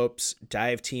steep slopes.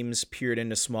 Dive teams peered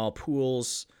into small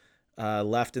pools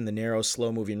left in the narrow,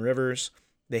 slow-moving rivers.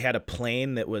 They had a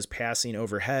plane that was passing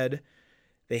overhead.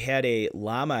 They had a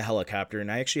Llama helicopter,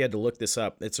 and I actually had to look this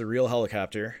up. It's a real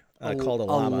helicopter called a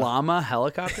Llama. A llama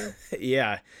helicopter?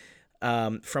 Yeah.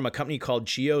 From a company called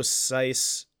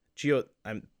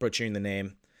I'm butchering the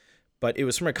name, but it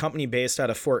was from a company based out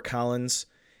of Fort Collins,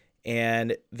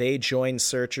 and they joined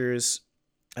searchers,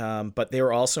 but they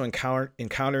were also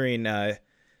encountering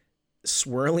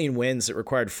swirling winds that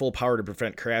required full power to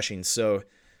prevent crashing. So,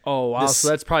 Oh, wow. So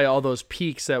that's probably all those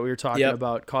peaks that we were talking Yep.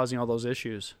 about causing all those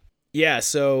issues. yeah,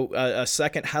 so a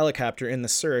second helicopter in the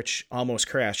search almost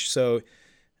crashed. So,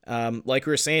 like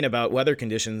we were saying about weather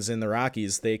conditions in the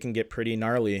Rockies, they can get pretty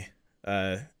gnarly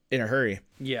in a hurry.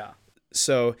 Yeah.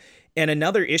 So, and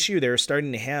another issue they were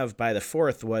starting to have by the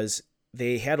 4th was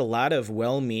they had a lot of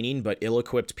well-meaning but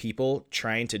ill-equipped people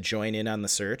trying to join in on the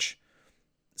search.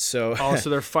 So, Oh, so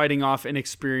they're fighting off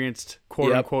inexperienced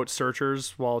quote-unquote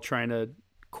searchers while trying to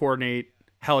coordinate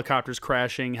helicopters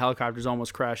crashing, helicopters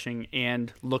almost crashing,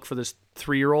 and look for this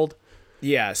 3-year-old.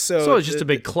 yeah. So it's just a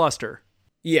big cluster.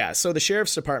 Yeah. So the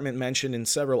sheriff's department mentioned in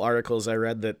several articles I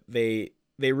read that they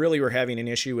really were having an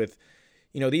issue with,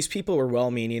 these people were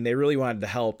well-meaning. They really wanted to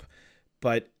help,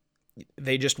 but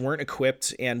they just weren't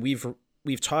equipped. And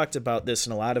we've talked about this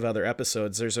in a lot of other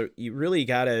episodes. You really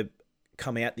got to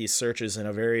come at these searches in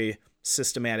a very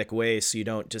systematic way so you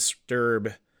don't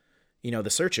disturb, the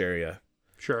search area.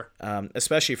 Sure.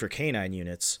 Especially for canine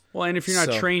units. Well, and if you're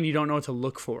not trained, you don't know what to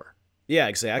look for. Yeah,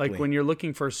 exactly. Like when you're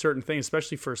looking for certain things,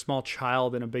 especially for a small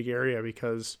child in a big area,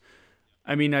 because,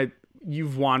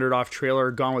 you've wandered off trail or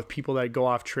gone with people that go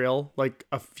off trail, like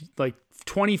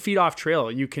 20 feet off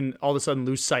trail, you can all of a sudden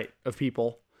lose sight of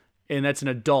people, and that's an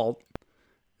adult.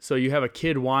 So you have a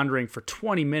kid wandering for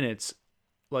 20 minutes,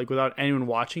 like without anyone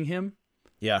watching him.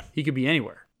 Yeah. He could be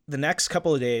anywhere. The next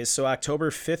couple of days, so October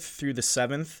 5th through the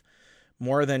 7th,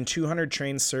 more than 200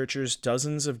 trained searchers,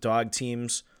 dozens of dog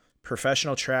teams,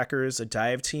 professional trackers, a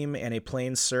dive team, and a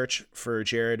plane search for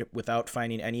Jared without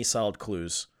finding any solid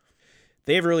clues.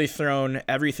 They've really thrown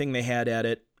everything they had at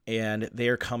it, and they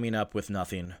are coming up with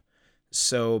nothing.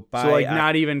 So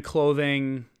not even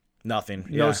clothing, nothing.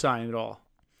 no Yeah. sign at all.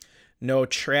 No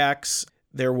tracks.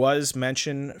 There was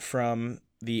mention from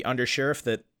the undersheriff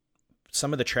that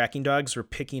some of the tracking dogs were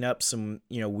picking up some,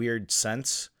 weird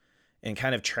scents and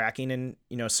kind of tracking in,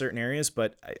 certain areas,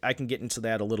 but I can get into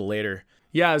that a little later.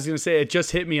 Yeah, I was going to say, it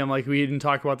just hit me. I'm like, we didn't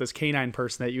talk about this canine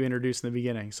person that you introduced in the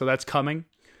beginning. So that's coming?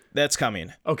 That's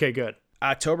coming. Okay, good.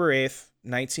 October 8th,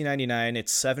 1999,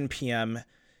 it's 7 p.m.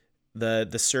 the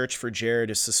search for Jared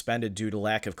is suspended due to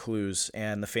lack of clues,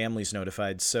 and the family's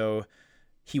notified. So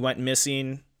he went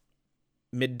missing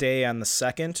midday on the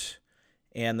 2nd,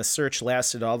 and the search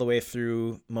lasted all the way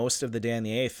through most of the day on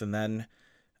the 8th. And then,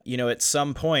 at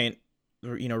some point,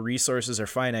 resources are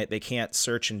finite. They can't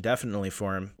search indefinitely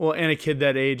for him. Well, and a kid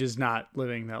that age is not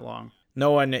living that long.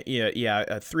 No one, a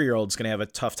 3-year-old's going to have a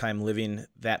tough time living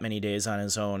that many days on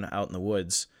his own out in the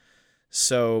woods.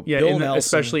 So Bill Nelson,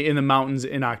 especially in the mountains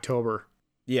in October.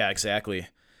 Yeah, exactly.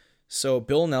 So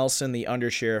Bill Nelson, the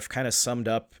undersheriff, kind of summed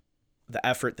up the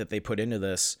effort that they put into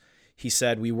this. He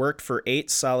said, "We worked for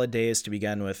 8 solid days to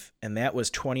begin with, and that was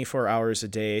 24 hours a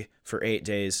day for 8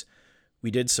 days. We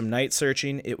did some night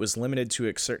searching. It was limited to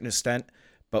a certain extent,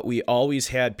 but we always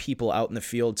had people out in the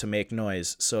field to make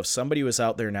noise. So if somebody was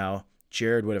out there now,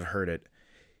 Jared would have heard it.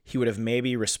 He would have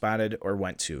maybe responded or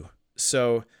went to."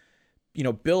 So,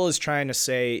 Bill is trying to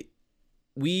say,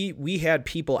 we had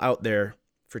people out there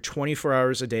for 24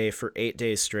 hours a day for 8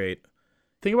 days straight.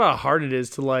 Think about how hard it is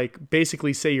to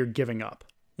basically say you're giving up.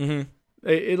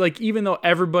 Mm-hmm. Even though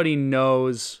everybody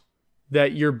knows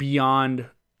that you're beyond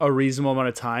a reasonable amount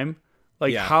of time,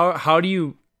 how do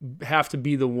you have to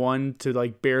be the one to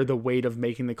bear the weight of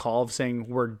making the call of saying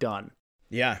we're done?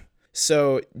 Yeah.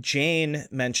 So Jane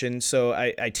mentioned,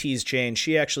 I teased Jane.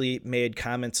 She actually made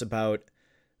comments about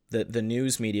the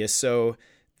news media. So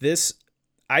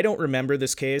I don't remember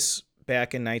this case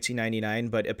back in 1999,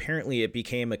 but apparently it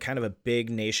became a kind of a big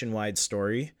nationwide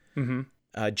story. Mm-hmm.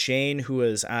 Jane, who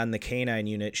was on the K-9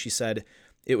 unit, she said,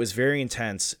 "It was very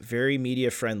intense, very media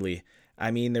friendly.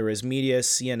 I mean, there was media,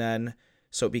 CNN,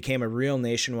 so it became a real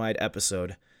nationwide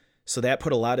episode. So that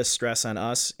put a lot of stress on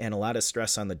us and a lot of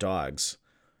stress on the dogs."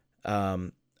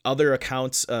 Other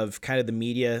accounts of kind of the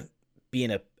media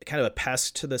being a kind of a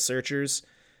pest to the searchers.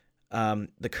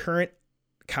 The current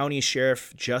county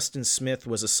sheriff, Justin Smith,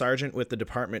 was a sergeant with the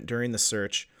department during the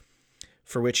search,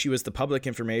 for which he was the public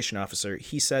information officer.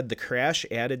 He said the crash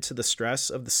added to the stress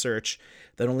of the search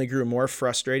that only grew more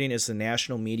frustrating as the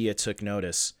national media took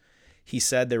notice. He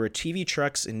said there were TV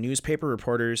trucks and newspaper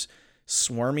reporters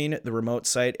swarming the remote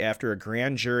site after a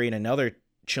grand jury in another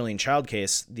chilling child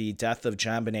case, the death of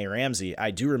JonBenet Ramsey.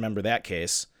 I do remember that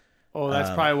case. Oh, that's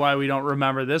probably why we don't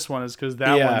remember this one, is because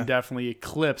that one definitely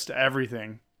eclipsed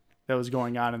everything that was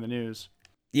going on in the news.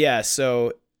 Yeah,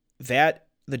 so the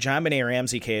JonBenet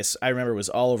Ramsey case, I remember, was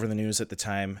all over the news at the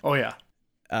time. Oh, yeah.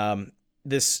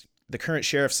 The current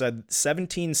sheriff said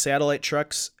 17 satellite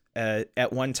trucks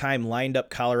at one time lined up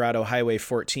Colorado Highway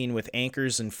 14 with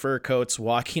anchors and fur coats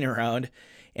walking around,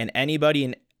 and anybody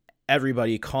and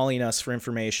everybody calling us for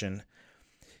information.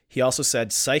 He also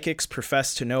said psychics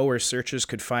professed to know where searchers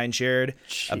could find Jared.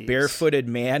 Jeez. A barefooted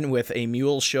man with a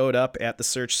mule showed up at the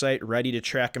search site ready to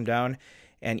track him down.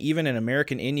 And even an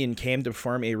American Indian came to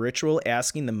perform a ritual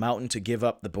asking the mountain to give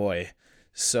up the boy.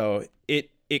 So it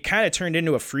kind of turned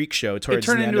into a freak show towards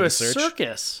the end of the search. It turned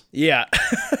into a circus. Yeah.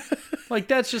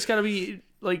 That's just got to be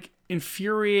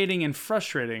infuriating and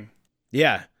frustrating.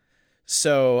 Yeah.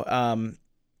 So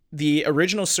the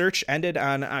original search ended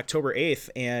on October 8th,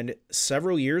 and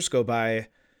several years go by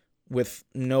with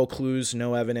no clues,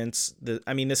 no evidence.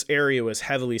 This area was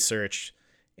heavily searched,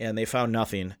 and they found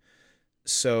nothing.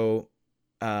 So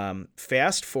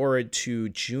fast forward to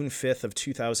June 5th of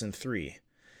 2003.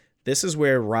 This is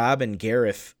where Rob and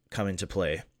Gareth come into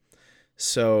play.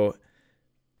 So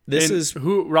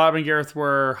who Rob and Gareth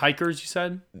were hikers, you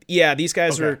said? Yeah, these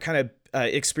guys were kind of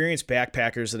experienced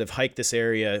backpackers that have hiked this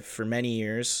area for many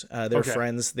years. They're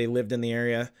friends. They lived in the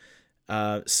area.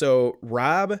 So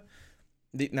Rob,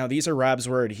 now these are Rob's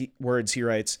words. He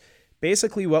writes,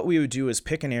 basically what we would do is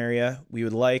pick an area we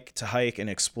would like to hike and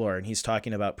explore. And he's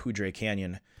talking about Poudre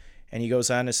Canyon. And he goes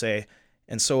on to say,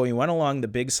 and so we went along the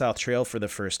Big South Trail for the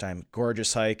first time.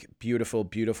 Gorgeous hike, beautiful,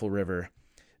 beautiful river.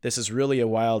 This is really a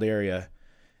wild area.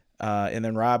 And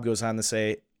then Rob goes on to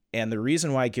say, and the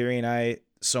reason why Gary and I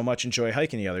so much enjoy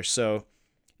hiking together. So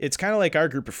it's kind of like our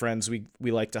group of friends. We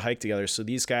like to hike together. So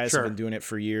these guys have been doing it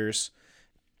for years.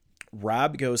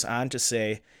 Rob goes on to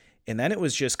say, and then it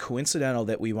was just coincidental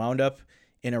that we wound up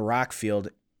in a rock field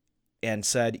and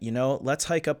said, let's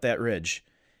hike up that ridge.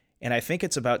 And I think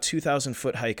it's about 2,000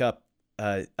 foot hike up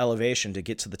elevation to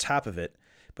get to the top of it.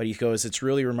 But he goes, it's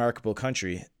really remarkable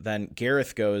country. Then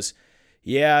Gareth goes,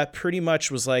 yeah, pretty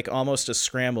much was like almost a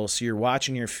scramble. So you're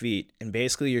watching your feet, and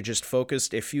basically you're just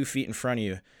focused a few feet in front of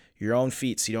you, your own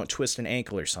feet, so you don't twist an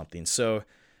ankle or something. So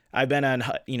I've been on,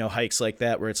 hikes like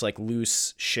that where it's like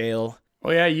loose shale.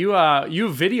 Oh yeah, you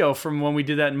have video from when we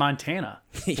did that in Montana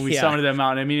when we summited that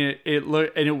mountain. I mean, it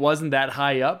looked, and it wasn't that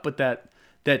high up, but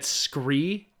that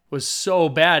scree was so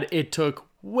bad it took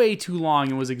way too long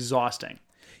and was exhausting.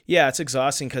 Yeah, it's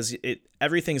exhausting because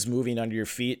everything's moving under your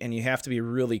feet, and you have to be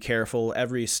really careful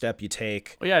every step you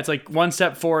take. Well, yeah, it's like one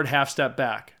step forward, half step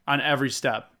back on every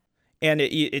step. And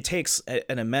it takes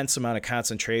an immense amount of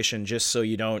concentration just so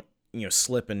you don't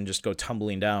slip and just go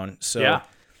tumbling down. So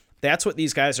that's what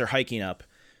these guys are hiking up.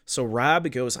 So Rob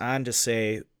goes on to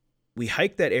say, we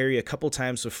hiked that area a couple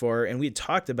times before, and we had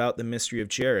talked about the mystery of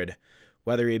Jared,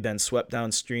 whether he had been swept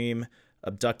downstream,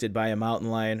 abducted by a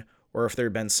mountain lion, or if there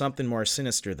had been something more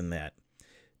sinister than that.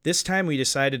 This time we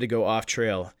decided to go off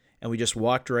trail, and we just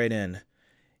walked right in,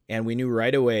 and we knew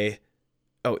right away.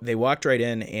 Oh, they walked right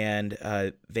in, and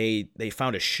they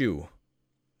found a shoe,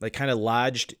 like kind of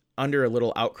lodged under a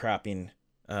little outcropping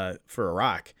for a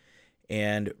rock.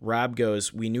 And Rob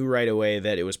goes, we knew right away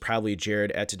that it was probably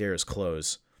Jared Atadero's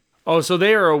clothes. Oh, so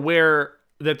they are aware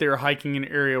that they were hiking an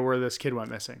area where this kid went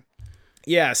missing.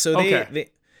 Yeah, so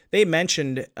they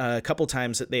mentioned a couple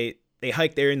times that they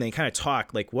hiked there and they kind of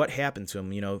talked, like what happened to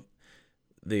him,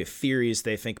 the theories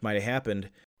they think might have happened.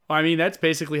 Well, I mean, that's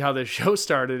basically how the show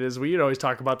started, is we'd always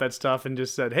talk about that stuff and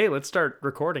just said, hey, let's start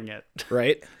recording it.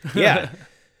 Right? Yeah.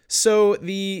 So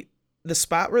the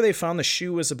spot where they found the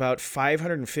shoe was about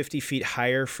 550 feet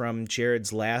higher from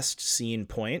Jared's last seen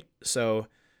point. So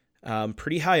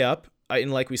pretty high up.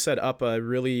 And like we said, up a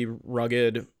really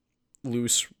rugged,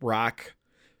 loose rock,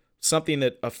 something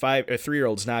that a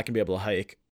 3-year-old's not going to be able to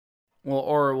hike. Well,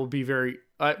 or it will be very,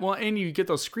 and you get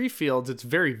those scree fields, it's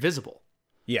very visible.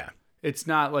 Yeah. It's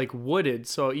not like wooded.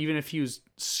 So even if he was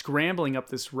scrambling up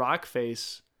this rock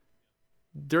face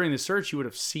during the search, you would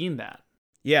have seen that.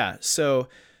 Yeah. So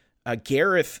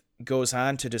Gareth goes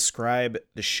on to describe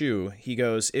the shoe. He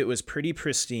goes, it was pretty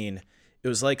pristine. It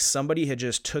was like somebody had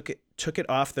just took it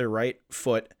off their right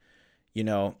foot.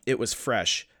 It was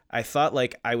fresh. I thought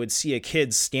like I would see a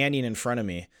kid standing in front of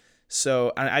me.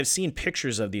 So I've seen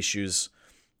pictures of these shoes.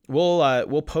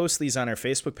 We'll post these on our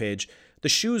Facebook page. The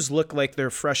shoes look like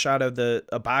they're fresh out of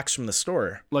a box from the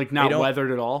store. Like not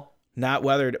weathered at all? Not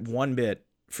weathered one bit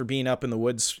for being up in the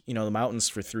woods, the mountains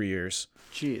for 3 years.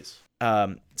 Jeez.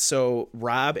 So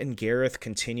Rob and Gareth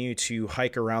continue to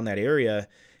hike around that area,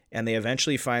 and they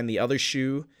eventually find the other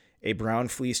shoe, a brown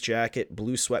fleece jacket,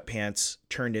 blue sweatpants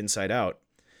turned inside out.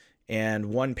 And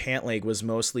one pant leg was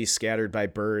mostly scattered by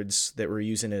birds that were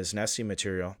using it as nesting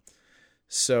material.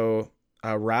 So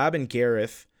Rob and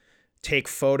Gareth take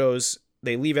photos.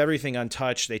 They leave everything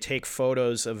untouched. They take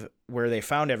photos of where they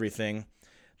found everything.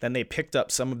 Then they picked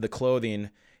up some of the clothing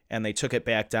and they took it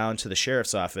back down to the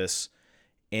sheriff's office.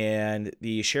 And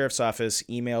the sheriff's office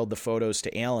emailed the photos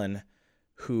to Alan,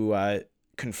 who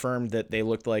confirmed that they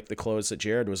looked like the clothes that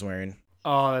Jared was wearing.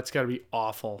 Oh, that's got to be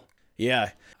awful.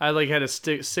 Yeah. I had a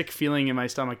sick feeling in my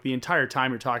stomach the entire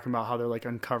time you're talking about how they're like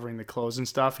uncovering the clothes and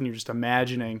stuff, and you're just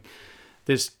imagining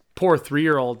this poor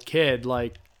 3-year-old kid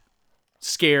like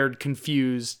scared,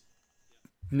 confused,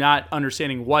 not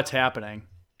understanding what's happening.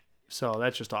 So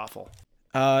that's just awful.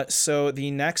 So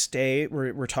the next day,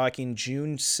 we're talking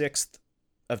June 6th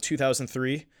of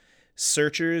 2003.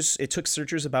 It took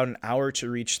searchers about an hour to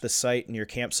reach the site near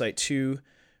campsite 2,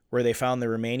 where they found the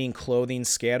remaining clothing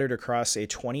scattered across a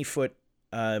 20-foot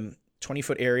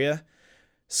area.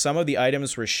 Some of the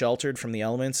items were sheltered from the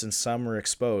elements and some were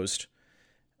exposed.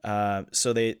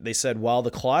 So they said while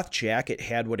the cloth jacket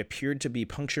had what appeared to be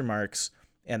puncture marks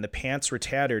and the pants were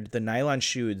tattered, the nylon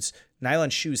shoes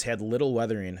had little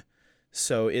weathering.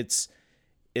 So it's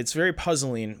very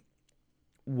puzzling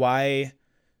why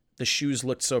the shoes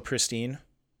looked so pristine.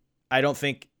 I don't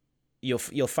think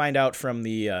you'll find out from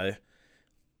the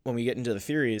when we get into the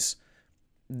theories.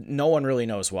 No one really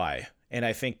knows why, and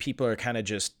I think people are kind of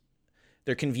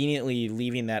they're conveniently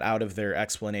leaving that out of their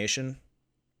explanation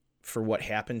for what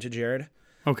happened to Jared.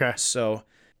 Okay. So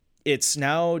it's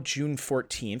now June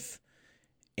 14th,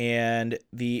 and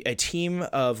a team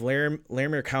of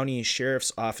Larimer County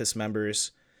Sheriff's Office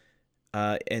members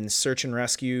and search and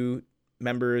rescue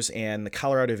members and the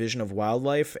Colorado Division of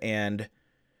Wildlife and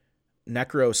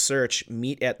Necro Search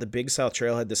meet at the Big South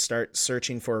Trailhead to start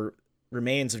searching for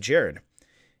remains of Jared.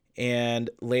 And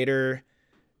later,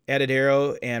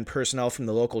 Atadero and personnel from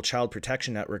the local Child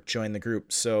Protection Network join the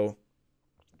group. So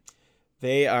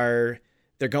they're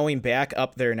going back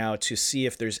up there now to see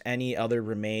if there's any other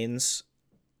remains.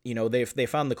 They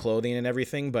found the clothing and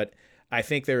everything, but I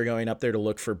think they were going up there to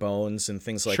look for bones and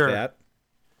things like that.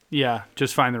 Yeah,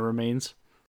 just find the remains.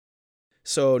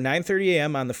 So 9:30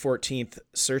 a.m. on the 14th,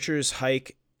 searchers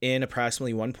hike in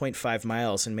approximately 1.5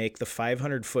 miles and make the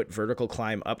 500-foot vertical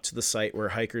climb up to the site where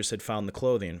hikers had found the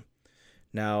clothing.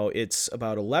 Now, it's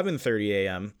about 11:30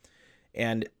 a.m.,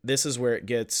 and this is where it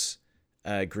gets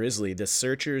grizzly, the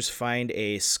searchers find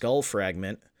a skull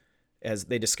fragment, as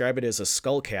they describe it as a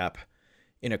skull cap,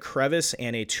 in a crevice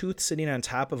and a tooth sitting on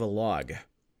top of a log.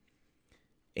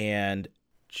 And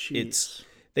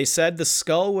they said the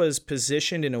skull was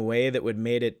positioned in a way that would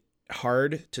made it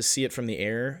hard to see it from the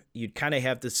air. You'd kind of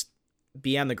have to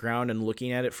be on the ground and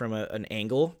looking at it from an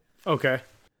angle. Okay.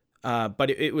 But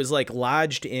it was like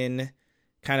lodged in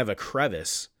kind of a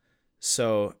crevice.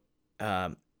 So,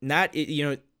 not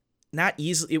easily,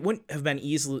 it wouldn't have been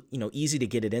easy to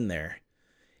get it in there.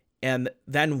 And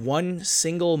then one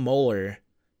single molar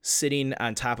sitting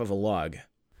on top of a log.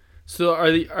 So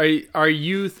are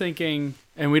you thinking,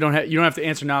 and you don't have to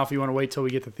answer now if you want to wait till we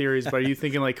get the theories, but are you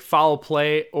thinking like foul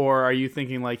play, or are you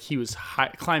thinking like he was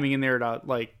climbing in there to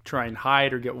like try and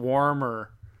hide or get warm, or?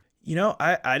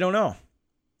 I don't know.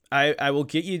 I'll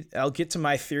get to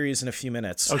my theories in a few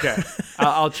minutes. Okay.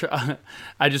 I'll try.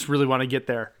 I just really want to get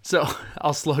there, so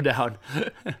I'll slow down.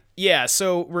 Yeah.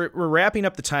 So we're wrapping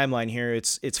up the timeline here.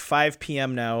 It's 5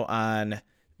 p.m. now on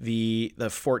the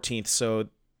 14th. So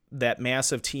that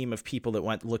massive team of people that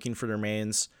went looking for the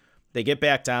remains, they get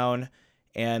back down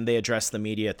and they address the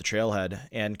media at the trailhead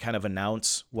and kind of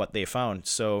announce what they found.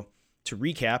 So to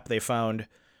recap, they found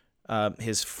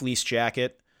his fleece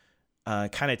jacket,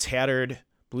 kind of tattered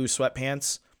blue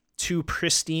sweatpants, 2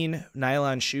 pristine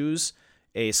nylon shoes,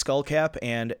 a skull cap,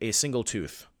 and a single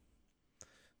tooth.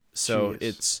 So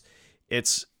Jeez.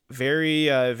 it's very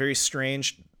very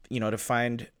strange, to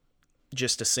find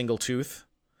just a single tooth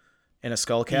and a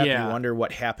skull cap. Yeah. You wonder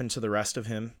what happened to the rest of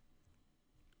him.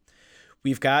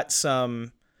 We've got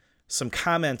some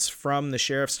comments from the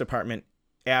sheriff's department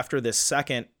after this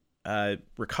second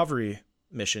recovery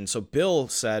mission. So Bill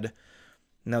said,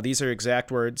 now these are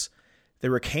exact words,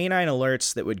 "There were canine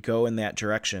alerts that would go in that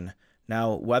direction.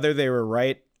 Now, whether they were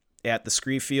right at the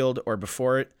scree field or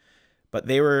before it, but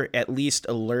they were at least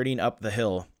alerting up the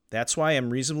hill. That's why I'm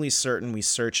reasonably certain we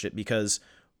searched it, because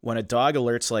when a dog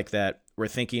alerts like that, we're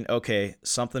thinking, okay,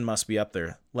 something must be up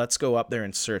there. Let's go up there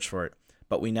and search for it.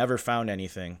 But we never found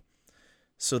anything."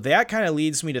 So that kind of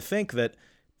leads me to think that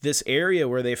this area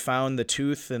where they found the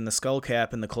tooth and the skull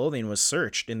cap and the clothing was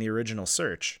searched in the original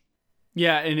search.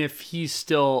 Yeah, and if he's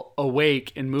still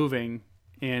awake and moving,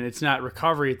 and it's not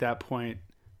recovery at that point,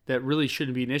 that really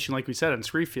shouldn't be an issue. Like we said on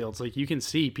scree fields, like you can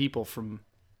see people from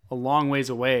a long ways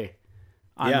away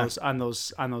on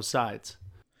those sides.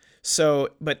 So,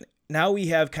 but now we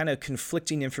have kind of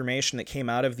conflicting information that came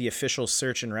out of the official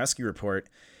search and rescue report.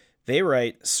 They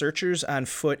write, searchers on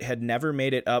foot had never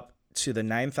made it up to the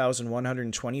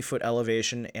 9,120 foot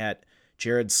elevation at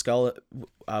Jared's skull,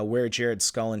 where Jared's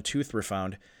skull and tooth were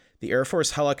found. The Air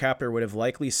Force helicopter would have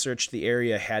likely searched the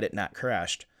area had it not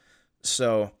crashed.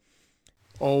 So,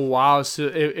 oh wow! So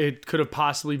it could have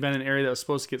possibly been an area that was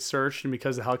supposed to get searched, and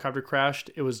because the helicopter crashed,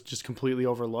 it was just completely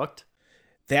overlooked.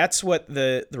 That's what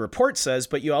the report says,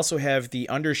 but you also have the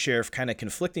undersheriff kind of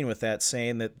conflicting with that,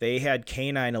 saying that they had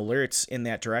canine alerts in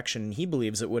that direction, and he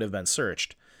believes it would have been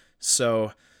searched.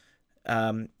 So,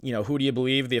 who do you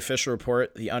believe? The official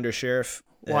report, the undersheriff?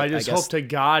 Well, I guess hope to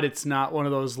God it's not one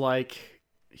of those like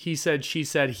he said, she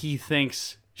said, he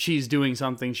thinks she's doing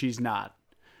something she's not.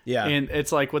 Yeah. And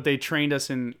it's like what they trained us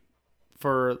in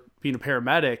for being a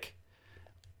paramedic.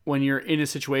 When you're in a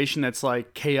situation that's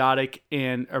like chaotic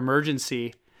and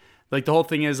emergency, like the whole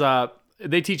thing is,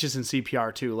 they teach us in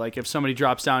CPR too. Like if somebody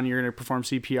drops down, you're going to perform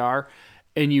CPR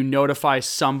and you notify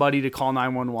somebody to call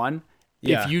 911.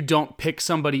 Yeah. If you don't pick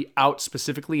somebody out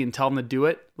specifically and tell them to do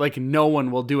it, like no one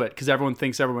will do it because everyone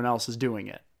thinks everyone else is doing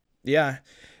it. Yeah.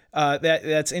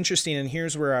 That's interesting. And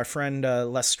here's where our friend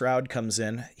Les Stroud comes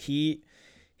in. He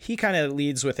kind of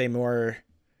leads with a more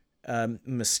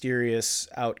mysterious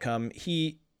outcome.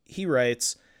 He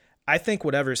writes, "I think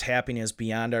whatever's happening is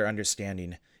beyond our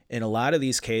understanding. In a lot of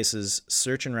these cases,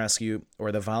 search and rescue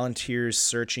or the volunteers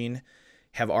searching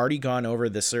have already gone over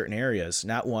the certain areas,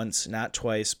 not once, not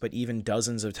twice, but even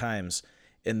dozens of times.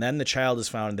 And then the child is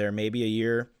found there maybe a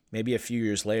year, maybe a few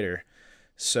years later."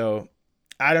 So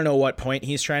I don't know what point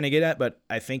he's trying to get at, but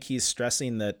I think he's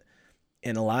stressing that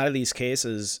in a lot of these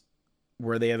cases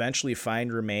where they eventually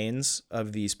find remains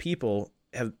of these people,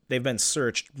 they've been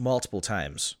searched multiple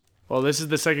times. Well, this is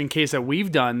the second case that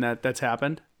we've done that's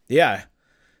happened. Yeah.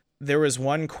 There was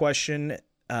one question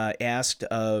asked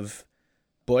of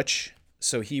Butch.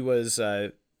 So he was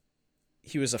a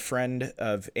friend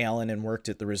of Alan and worked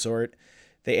at the resort.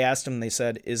 They asked him, they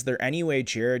said, "Is there any way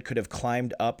Jared could have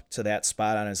climbed up to that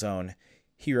spot on his own?"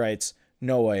 He writes,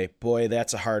 "No way. Boy,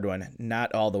 that's a hard one.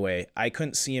 Not all the way. I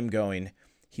couldn't see him going.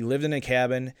 He lived in a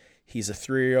cabin. He's a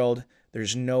 3-year-old.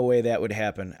 There's no way that would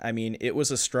happen. I mean, it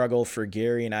was a struggle for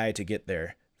Gary and I to get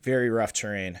there. very rough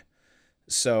terrain.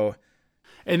 So,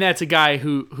 and that's a guy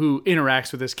who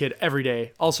interacts with this kid every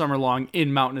day, all summer long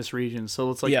in mountainous regions. So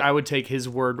it's like I would take his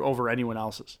word over anyone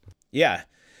else's. Yeah.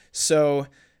 So,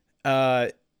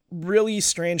 really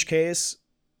strange case.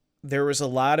 There was a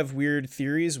lot of weird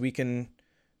theories. We can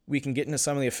get into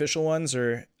some of the official ones,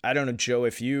 or I don't know, Joe,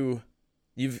 if you've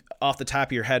off the top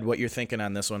of your head what you're thinking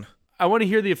on this one. I want to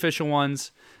hear the official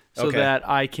ones so that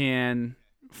I can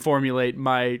formulate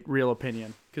my real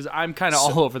opinion, because I'm kind of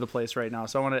all over the place right now.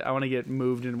 So I want to get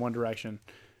moved in one direction.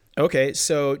 Okay,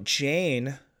 so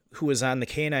Jane, who was on the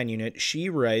K9 unit, she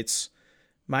writes,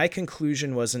 "My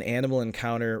conclusion was an animal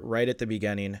encounter right at the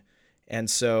beginning, and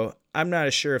so I'm not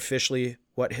as sure officially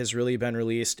what has really been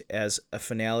released as a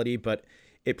finality, but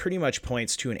it pretty much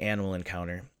points to an animal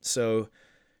encounter." So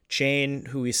Jane,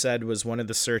 who we said was one of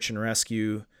the search and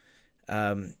rescue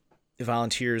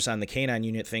volunteers on the K9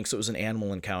 unit, thinks it was an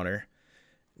animal encounter.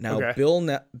 Now,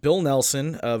 Bill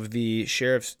Nelson of the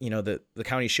sheriff's, the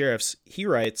county sheriffs, he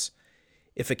writes,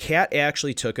 "If a cat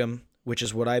actually took him, which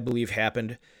is what I believe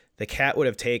happened, the cat would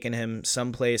have taken him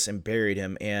someplace and buried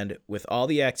him, and with all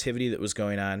the activity that was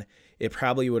going on, it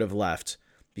probably would have left,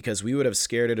 because we would have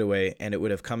scared it away and it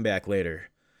would have come back later."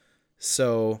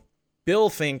 So Bill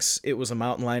thinks it was a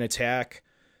mountain lion attack.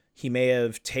 He may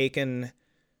have taken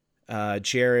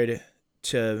Jared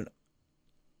to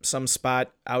some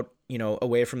spot out,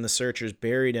 away from the searchers,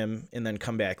 buried him, and then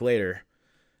come back later.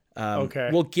 I'll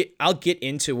get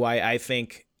into why I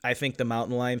think the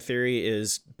mountain lion theory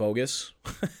is bogus.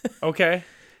 Okay.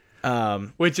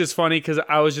 Which is funny, because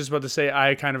I was just about to say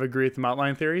I kind of agree with the mountain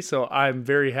lion theory, so I'm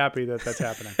very happy that that's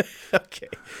happening. Okay.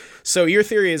 So your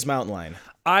theory is mountain lion.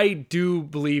 I do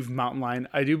believe mountain lion.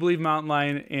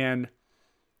 And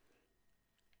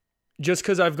just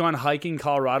because I've gone hiking in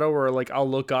Colorado where I'll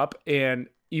look up, and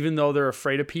even though they're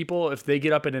afraid of people, if they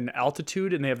get up at an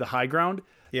altitude and they have the high ground,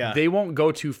 they won't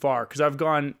go too far. Because I've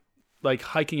gone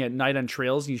hiking at night on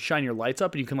trails, and you shine your lights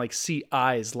up and you can see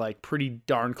eyes pretty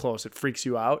darn close. It freaks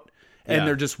you out. And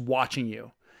they're just watching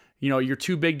you. You're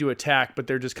too big to attack, but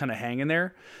they're just kind of hanging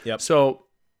there. Yep. So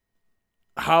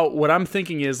what I'm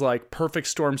thinking is perfect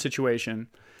storm situation.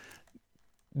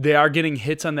 They are getting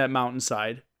hits on that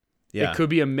mountainside. Yeah. It could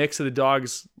be a mix of the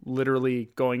dogs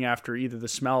literally going after either the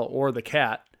smell or the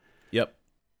cat. Yep.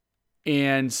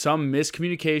 And some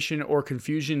miscommunication or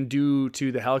confusion due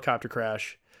to the helicopter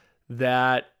crash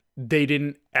that they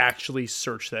didn't actually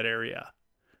search that area.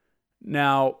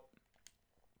 Now,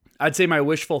 I'd say my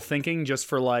wishful thinking, just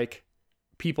for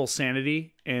people's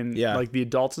sanity and the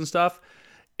adults and stuff,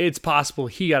 it's possible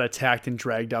he got attacked and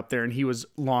dragged up there and he was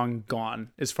long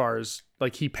gone, as far as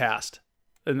he passed.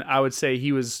 And I would say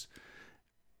he was,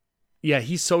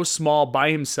 he's so small by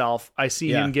himself. I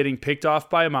see him getting picked off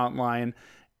by a mountain lion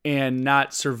and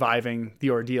not surviving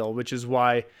the ordeal, which is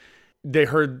why they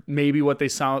heard maybe what they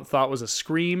thought was a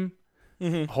scream.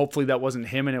 Mm-hmm. Hopefully that wasn't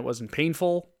him and it wasn't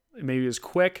painful. Maybe it was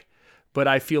quick, but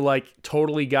I feel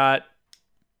totally got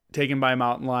taken by a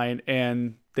mountain lion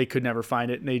and they could never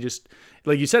find it. And they just,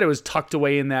 like you said, it was tucked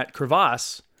away in that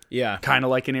crevasse. Yeah. Kind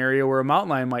of like an area where a mountain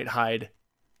lion might hide,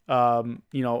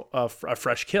 a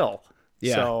fresh kill.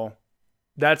 Yeah. So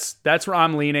that's where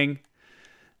I'm leaning.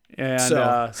 And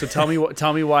so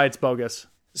tell me why it's bogus.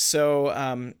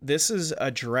 So this is a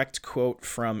direct quote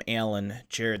from Alan,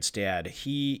 Jared's dad.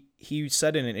 He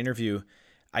said in an interview,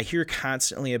 "I hear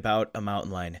constantly about a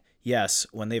mountain lion. Yes,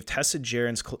 when they've tested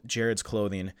Jared's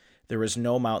clothing, there was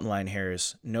no mountain lion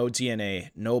hairs, no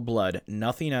DNA, no blood,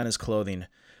 nothing on his clothing.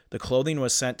 The clothing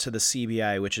was sent to the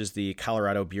CBI, which is the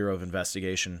Colorado Bureau of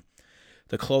Investigation.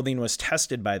 The clothing was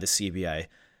tested by the CBI.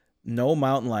 No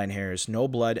mountain lion hairs, no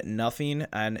blood, nothing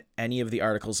on any of the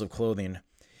articles of clothing."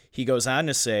 He goes on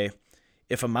to say,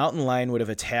 "If a mountain lion would have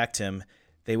attacked him,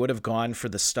 they would have gone for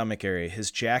the stomach area.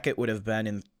 His jacket would have been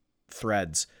in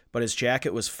threads, but his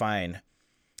jacket was fine."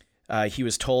 He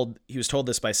was told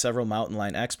this by several mountain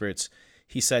lion experts.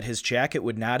 He said his jacket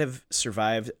would not have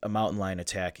survived a mountain lion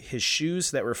attack. His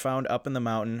shoes that were found up in the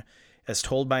mountain, as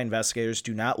told by investigators,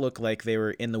 do not look like they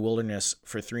were in the wilderness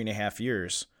for 3.5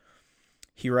 years.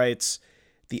 He writes,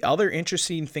 "The other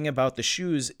interesting thing about the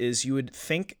shoes is you would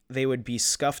think they would be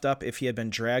scuffed up if he had been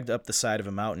dragged up the side of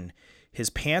a mountain. His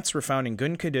pants were found in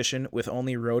good condition with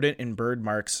only rodent and bird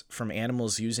marks from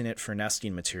animals using it for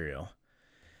nesting material."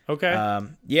 Okay.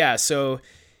 So,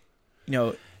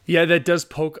 Yeah, that does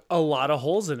poke a lot of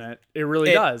holes in it. It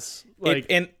really does.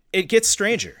 And it gets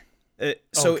stranger.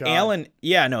 Alan,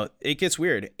 it gets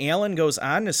weird. Alan goes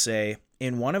on to say,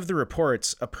 in one of the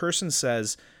reports, a person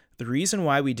says, "The reason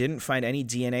why we didn't find any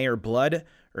DNA or blood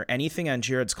or anything on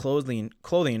Jared's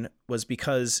clothing was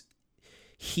because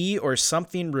he or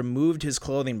something removed his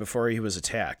clothing before he was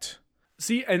attacked.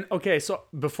 See, and okay, so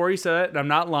before you said that, and I'm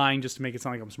not lying just to make it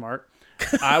sound like I'm smart.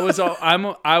 I was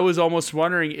almost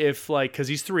wondering if, like, because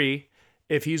he's 3,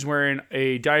 if he's wearing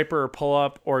a diaper or pull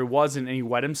up, or he wasn't and he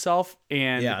wet himself.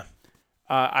 And Yeah.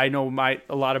 I know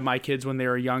a lot of my kids, when they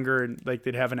were younger and like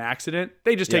they'd have an accident,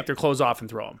 they just take their clothes off and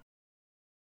throw them.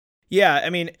 Yeah,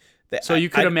 I mean, So you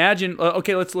could imagine.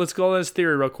 Okay, let's go on this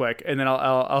theory real quick, and then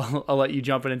I'll let you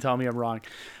jump in and tell me I'm wrong.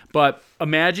 But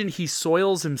imagine he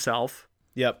soils himself.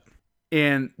 Yep.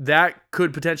 And that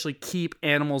could potentially keep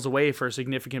animals away for a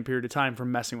significant period of time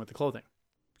from messing with the clothing.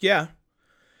 Yeah.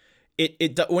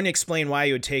 It wouldn't explain why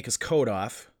he would take his coat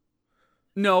off.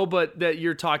 No, but that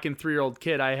you're talking 3-year-old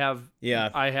kid. I have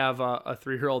a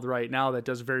 3-year-old right now that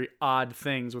does very odd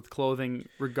things with clothing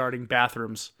regarding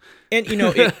bathrooms. And,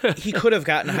 he could have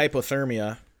gotten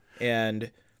hypothermia,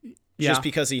 and just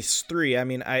because he's 3, I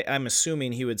mean, I'm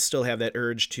assuming he would still have that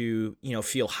urge to,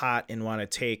 feel hot and want to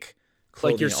take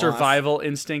clothing like your off. survival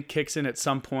instinct kicks in at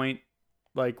some point,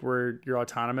 like where you're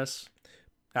autonomous.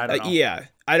 I don't know. Yeah,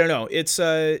 I don't know.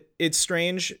 It's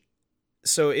strange.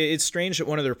 So it's strange that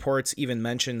one of the reports even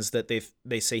mentions that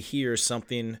they say he or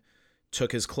something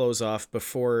took his clothes off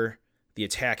before the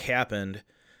attack happened.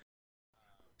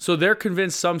 So they're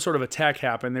convinced some sort of attack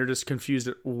happened. They're just confused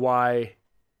at why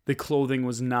the clothing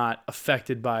was not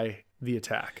affected by the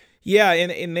attack. Yeah,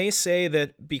 and they say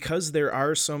that because there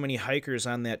are so many hikers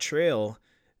on that trail,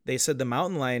 they said the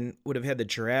mountain lion would have had to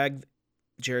drag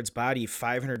Jared's body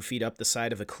 500 feet up the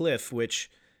side of a cliff,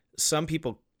 which some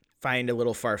people find a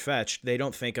little far-fetched. They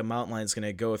don't think a mountain lion's going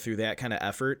to go through that kind of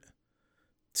effort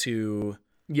to...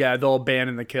 Yeah, they'll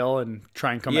abandon the kill and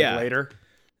try and come back later.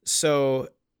 So,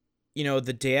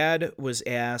 the dad was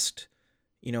asked,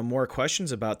 more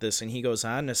questions about this, and he goes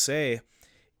on to say,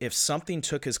 if something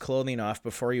took his clothing off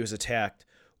before he was attacked,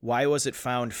 why was it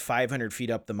found 500 feet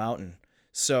up the mountain?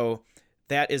 So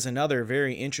that is another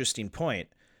very interesting point.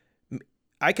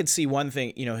 I could see one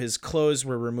thing, his clothes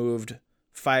were removed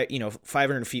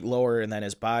 500 feet lower, and then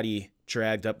his body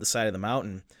dragged up the side of the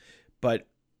mountain. But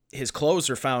his clothes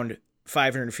were found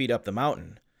 500 feet up the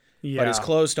mountain. Yeah. But his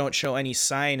clothes don't show any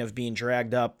sign of being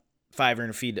dragged up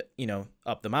 500 feet,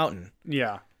 up the mountain.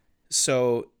 Yeah.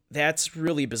 So that's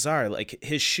really bizarre. Like,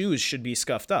 his shoes should be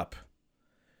scuffed up.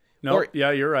 No,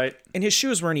 yeah, you're right. And his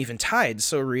shoes weren't even tied.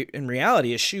 So in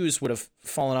reality, his shoes would have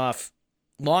fallen off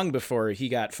long before he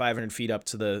got 500 feet up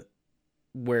to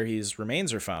where his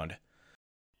remains are found.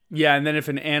 Yeah, and then if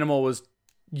an animal was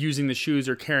using the shoes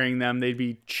or carrying them, they'd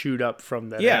be chewed up from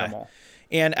that animal.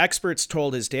 And experts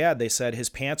told his dad, they said his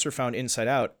pants were found inside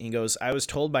out. He goes, I was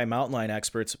told by mountain lion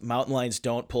experts, mountain lions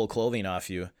don't pull clothing off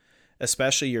you,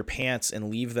 especially your pants, and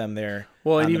leave them there.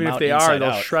 Well, and even if they are,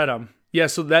 they'll shred them. Yeah,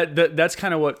 so that's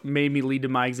kind of what made me lead to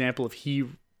my example if he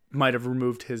might have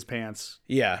removed his pants.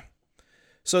 Yeah.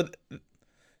 So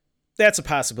that's a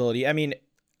possibility. I mean,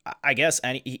 I guess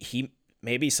he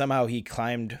maybe somehow he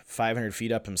climbed 500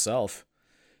 feet up himself.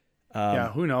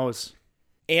 Yeah, who knows?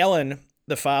 Alan,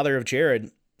 the father of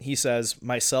Jared, he says,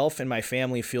 myself and my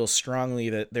family feel strongly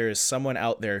that there is someone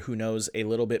out there who knows a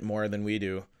little bit more than we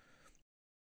do.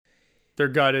 Their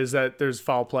gut is that there's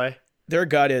foul play? Their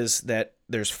gut is that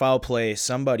there's foul play.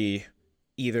 Somebody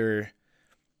either...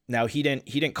 Now, he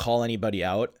didn't call anybody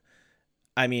out.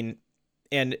 I mean,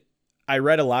 and I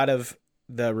read a lot of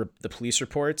the police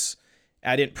reports.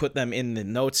 I didn't put them in the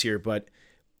notes here, but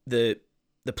the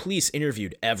police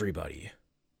interviewed everybody.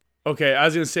 Okay, I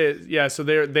was gonna say, yeah. So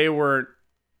they weren't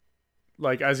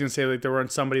like, I was gonna say, like, there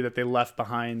weren't somebody that they left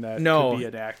behind that could be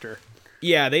an actor.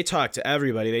 Yeah, they talked to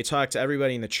everybody. They talked to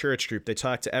everybody in the church group. They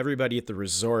talked to everybody at the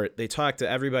resort. They talked to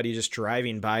everybody just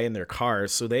driving by in their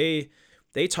cars. So they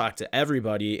talked to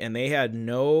everybody, and they had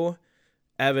no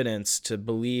evidence to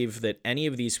believe that any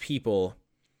of these people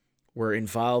were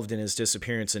involved in his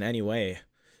disappearance in any way.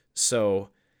 So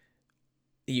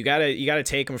you gotta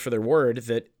take them for their word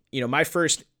that, my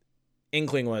first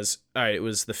inkling was, all right, it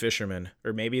was the fisherman,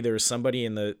 or maybe there was somebody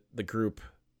in the group,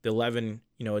 the 11,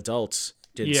 adults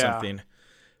did something.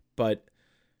 But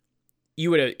you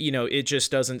would have, it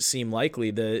just doesn't seem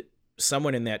likely that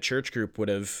someone in that church group would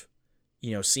have,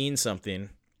 seen something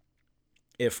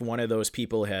if one of those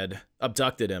people had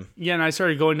abducted him. Yeah, and I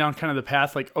started going down kind of the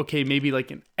path, like, okay, maybe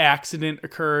like an accident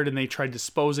occurred and they tried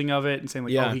disposing of it and saying,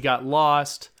 like, oh, he got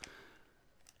lost.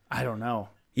 I don't know.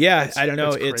 Yeah, I don't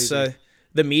know. It's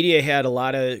the media had a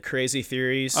lot of crazy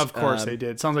theories. Of course they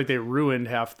did. Sounds like they ruined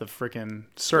half the freaking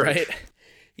search. Right?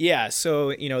 Yeah,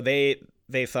 so,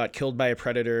 they thought killed by a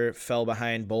predator, fell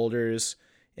behind boulders,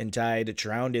 and died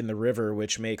drowned in the river,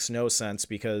 which makes no sense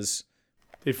because...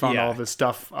 They found all this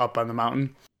stuff up on the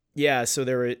mountain. Yeah, so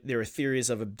there were theories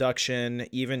of abduction,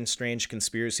 even strange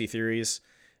conspiracy theories.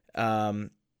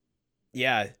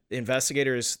 Yeah,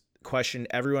 investigators questioned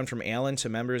everyone from Alan to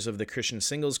members of the Christian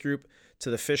Singles group to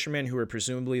the fishermen who were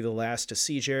presumably the last to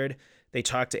see Jared. They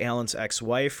talked to Alan's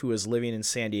ex-wife, who was living in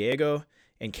San Diego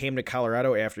and came to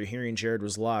Colorado after hearing Jared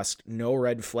was lost. No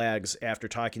red flags after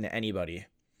talking to anybody.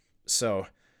 So,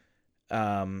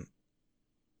 a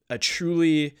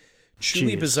truly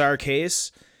Jeez. bizarre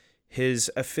case.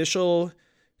 His official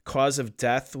cause of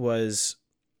death was,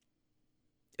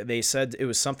 they said it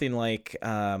was something like,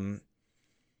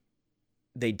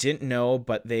 they didn't know,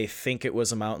 but they think it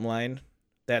was a mountain lion.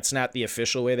 That's not the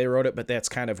official way they wrote it, but that's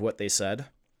kind of what they said.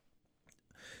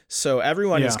 So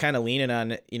everyone is kind of leaning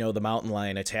on, the mountain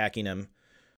lion attacking him.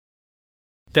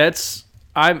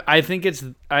 I think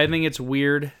it's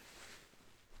weird.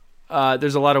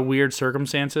 There's a lot of weird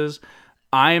circumstances.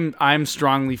 I'm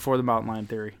strongly for the mountain lion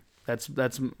theory. It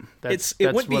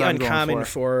wouldn't be uncommon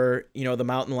for the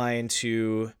mountain lion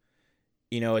to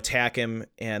attack him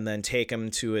and then take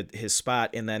him to his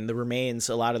spot, and then a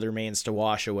lot of the remains to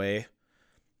wash away.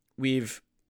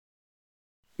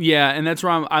 Yeah, and that's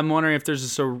where I'm wondering if there's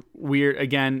just a weird,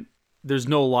 again, there's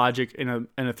no logic in a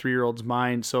 3-year-old's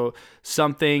mind. So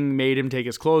something made him take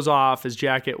his clothes off, his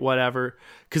jacket, whatever,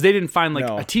 because they didn't find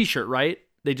a t-shirt, right?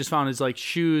 They just found his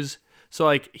shoes.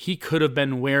 So he could have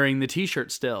been wearing the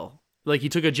t-shirt still. He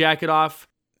took a jacket off.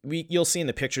 You'll see in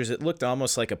the pictures, it looked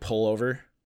almost like a pullover.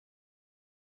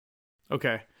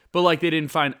 Okay. But they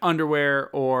didn't find underwear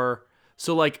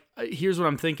so here's what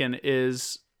I'm thinking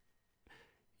is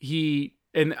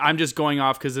and I'm just going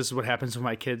off because this is what happens with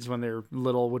my kids when they're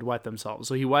little, would wet themselves.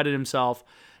 So he wetted himself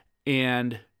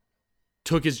and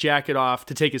took his jacket off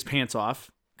to take his pants off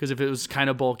because if it was kind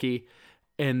of bulky,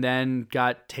 and then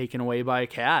got taken away by a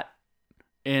cat.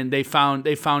 And they found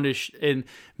and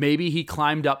maybe he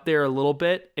climbed up there a little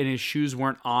bit and his shoes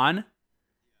weren't on,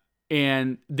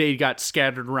 and they got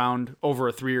scattered around over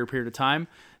a 3-year period of time.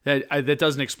 That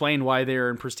doesn't explain why they're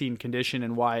in pristine condition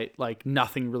and why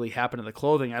nothing really happened to the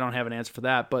clothing. I don't have an answer for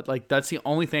that, but that's the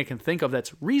only thing I can think of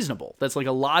that's reasonable. That's a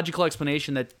logical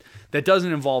explanation that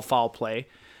doesn't involve foul play.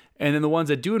 And then the ones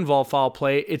that do involve foul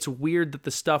play, it's weird that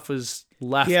the stuff was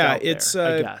left out there,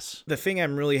 I guess. The thing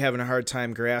I'm really having a hard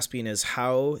time grasping is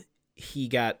how he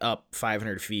got up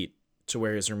 500 feet to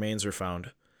where his remains were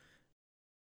found.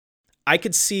 I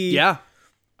could see... Yeah.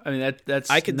 I mean,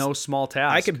 that's no small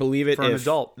task. I could believe it for an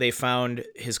adult. They found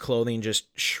his clothing just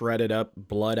shredded up,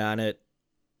 blood on it.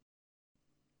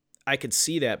 I could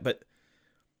see that, but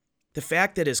the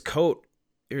fact that his coat,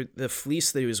 or the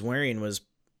fleece that he was wearing was,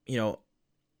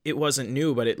 it wasn't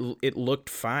new, but it looked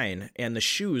fine, and the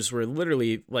shoes were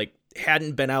literally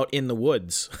hadn't been out in the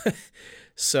woods.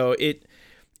 So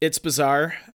it's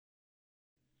bizarre.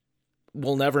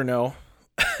 We'll never know.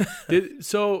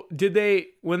 Did they,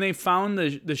 when they found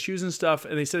the shoes and stuff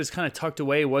and they said it's kind of tucked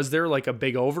away, was there a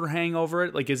big overhang over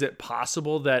it? Is it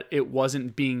possible that it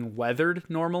wasn't being weathered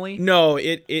normally? No,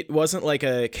 it wasn't like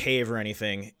a cave or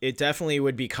anything. It definitely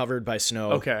would be covered by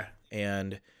snow. Okay.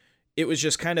 And it was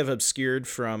just kind of obscured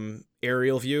from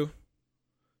aerial view.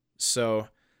 So,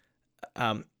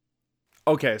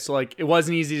 okay. So it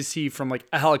wasn't easy to see from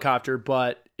a helicopter,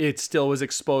 but it still was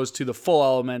exposed to the full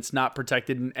elements, not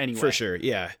protected in any way. For sure,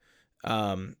 yeah.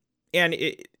 And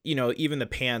it, even the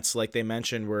pants, like they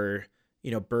mentioned, were,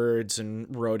 birds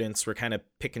and rodents were kind of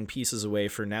picking pieces away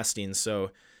for nesting,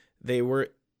 so they were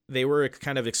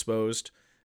kind of exposed.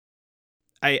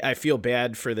 I feel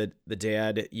bad for the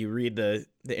dad. You read the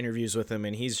interviews with him,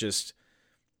 and he's just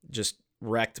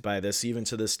wrecked by this, even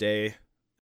to this day.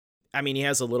 I mean, he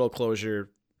has a little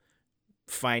closure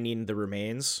finding the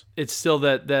remains. It's still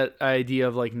that idea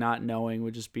of not knowing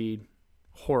would just be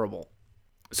horrible.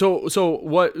 So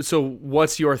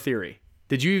what's your theory?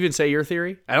 Did you even say your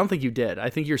theory? I don't think you did. I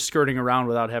think you're skirting around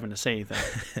without having to say anything.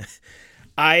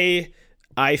 I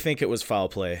think it was foul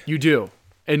play. You do.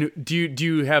 And do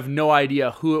you have no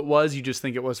idea who it was? You just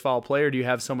think it was foul play, or do you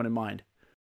have someone in mind?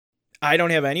 I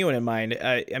don't have anyone in mind.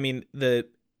 I mean, the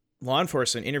law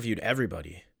enforcement interviewed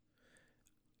everybody.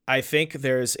 I think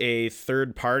there's a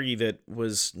third party that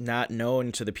was not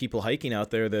known to the people hiking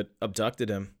out there that abducted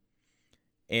him.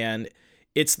 And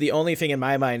it's the only thing in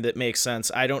my mind that makes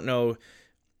sense. I don't know.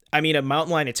 I mean, a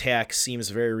mountain lion attack seems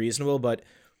very reasonable, but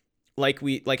like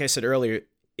I said earlier,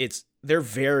 they're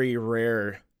very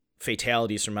rare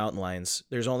fatalities from mountain lions.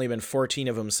 There's only been 14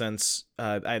 of them since,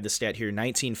 I have the stat here,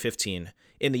 1915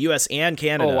 in the US and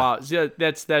Canada. Oh, wow. Yeah,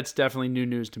 that's definitely new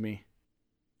news to me.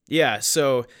 Yeah.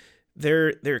 So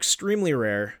they're extremely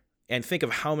rare, and think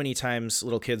of how many times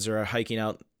little kids are hiking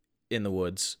out in the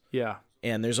woods. Yeah.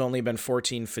 and there's only been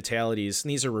 14 fatalities, and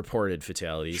these are reported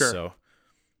fatalities, Sure. so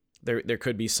there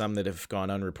could be some that have gone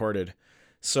unreported.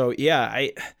 So yeah,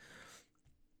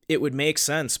 it would make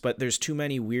sense, but there's too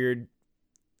many weird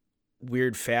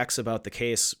facts about the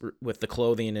case with the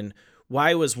clothing, and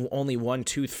why was only one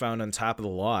tooth found on top of the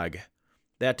log?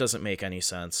 That doesn't make any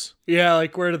sense. Yeah,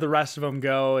 like where did the rest of them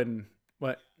go and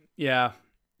what? Yeah.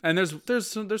 And there's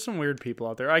some weird people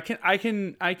out there. I can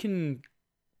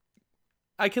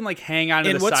like hang on to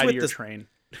And the what's side with of your the- train.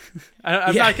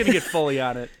 I'm Yeah. not going to get fully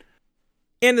on it.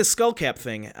 And the skull cap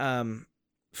thing,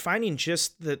 finding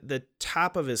just the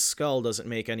top of his skull doesn't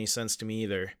make any sense to me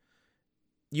either.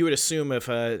 You would assume if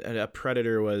a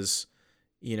predator was,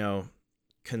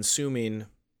 consuming,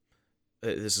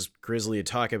 this is grisly to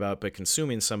talk about, but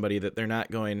consuming somebody, that they're not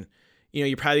going,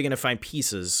 you're probably going to find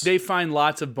pieces. They find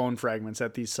lots of bone fragments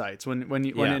at these sites. When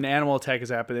an animal attack has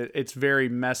happened, it's very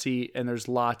messy, and there's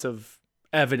lots of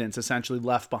evidence essentially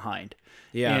left behind.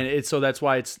 Yeah. And that's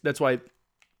why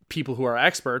people who are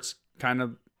experts kind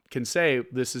of can say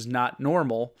this is not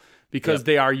normal, because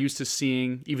they are used to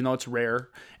seeing, even though it's rare,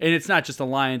 and it's not just the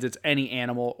lions, it's any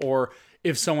animal, or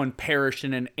if someone perished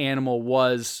and an animal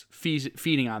was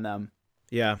feeding on them.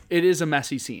 Yeah. It is a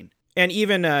messy scene. And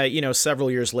even,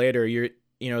 several years later,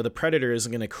 the predator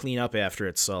isn't going to clean up after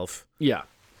itself. Yeah.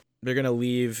 They're going to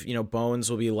leave, bones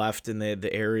will be left in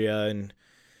the area. And,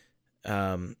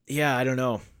 I don't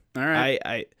know. All right.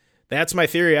 I that's my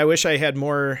theory. I wish I had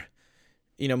more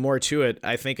to it.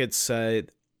 I think it's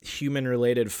human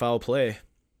related foul play.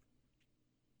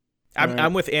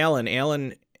 I'm with Alan.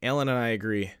 Alan and I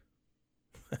agree.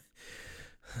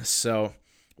 So,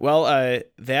 well,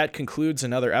 that concludes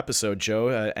another episode,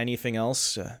 Joe. Anything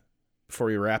else before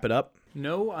we wrap it up?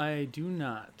 No, I do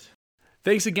not.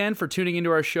 Thanks again for tuning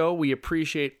into our show. We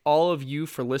appreciate all of you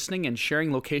for listening and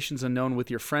sharing Locations Unknown with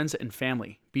your friends and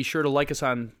family. Be sure to like us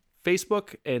on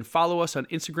Facebook and follow us on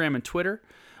Instagram and Twitter.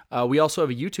 We also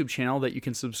have a YouTube channel that you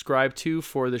can subscribe to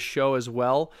for the show as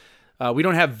well. We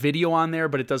don't have video on there,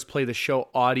 but it does play the show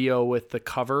audio with the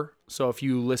cover. So if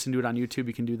you listen to it on YouTube,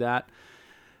 you can do that.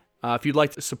 If you'd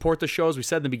like to support the show, as we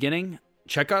said in the beginning,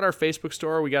 check out our Facebook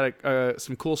store. We got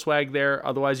some cool swag there.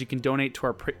 Otherwise, you can donate to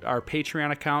our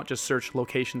Patreon account. Just search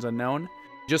Locations Unknown.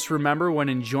 Just remember, when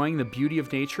enjoying the beauty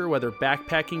of nature, whether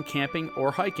backpacking, camping,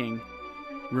 or hiking,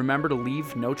 remember to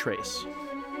leave no trace.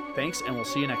 Thanks, and we'll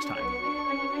see you next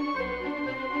time.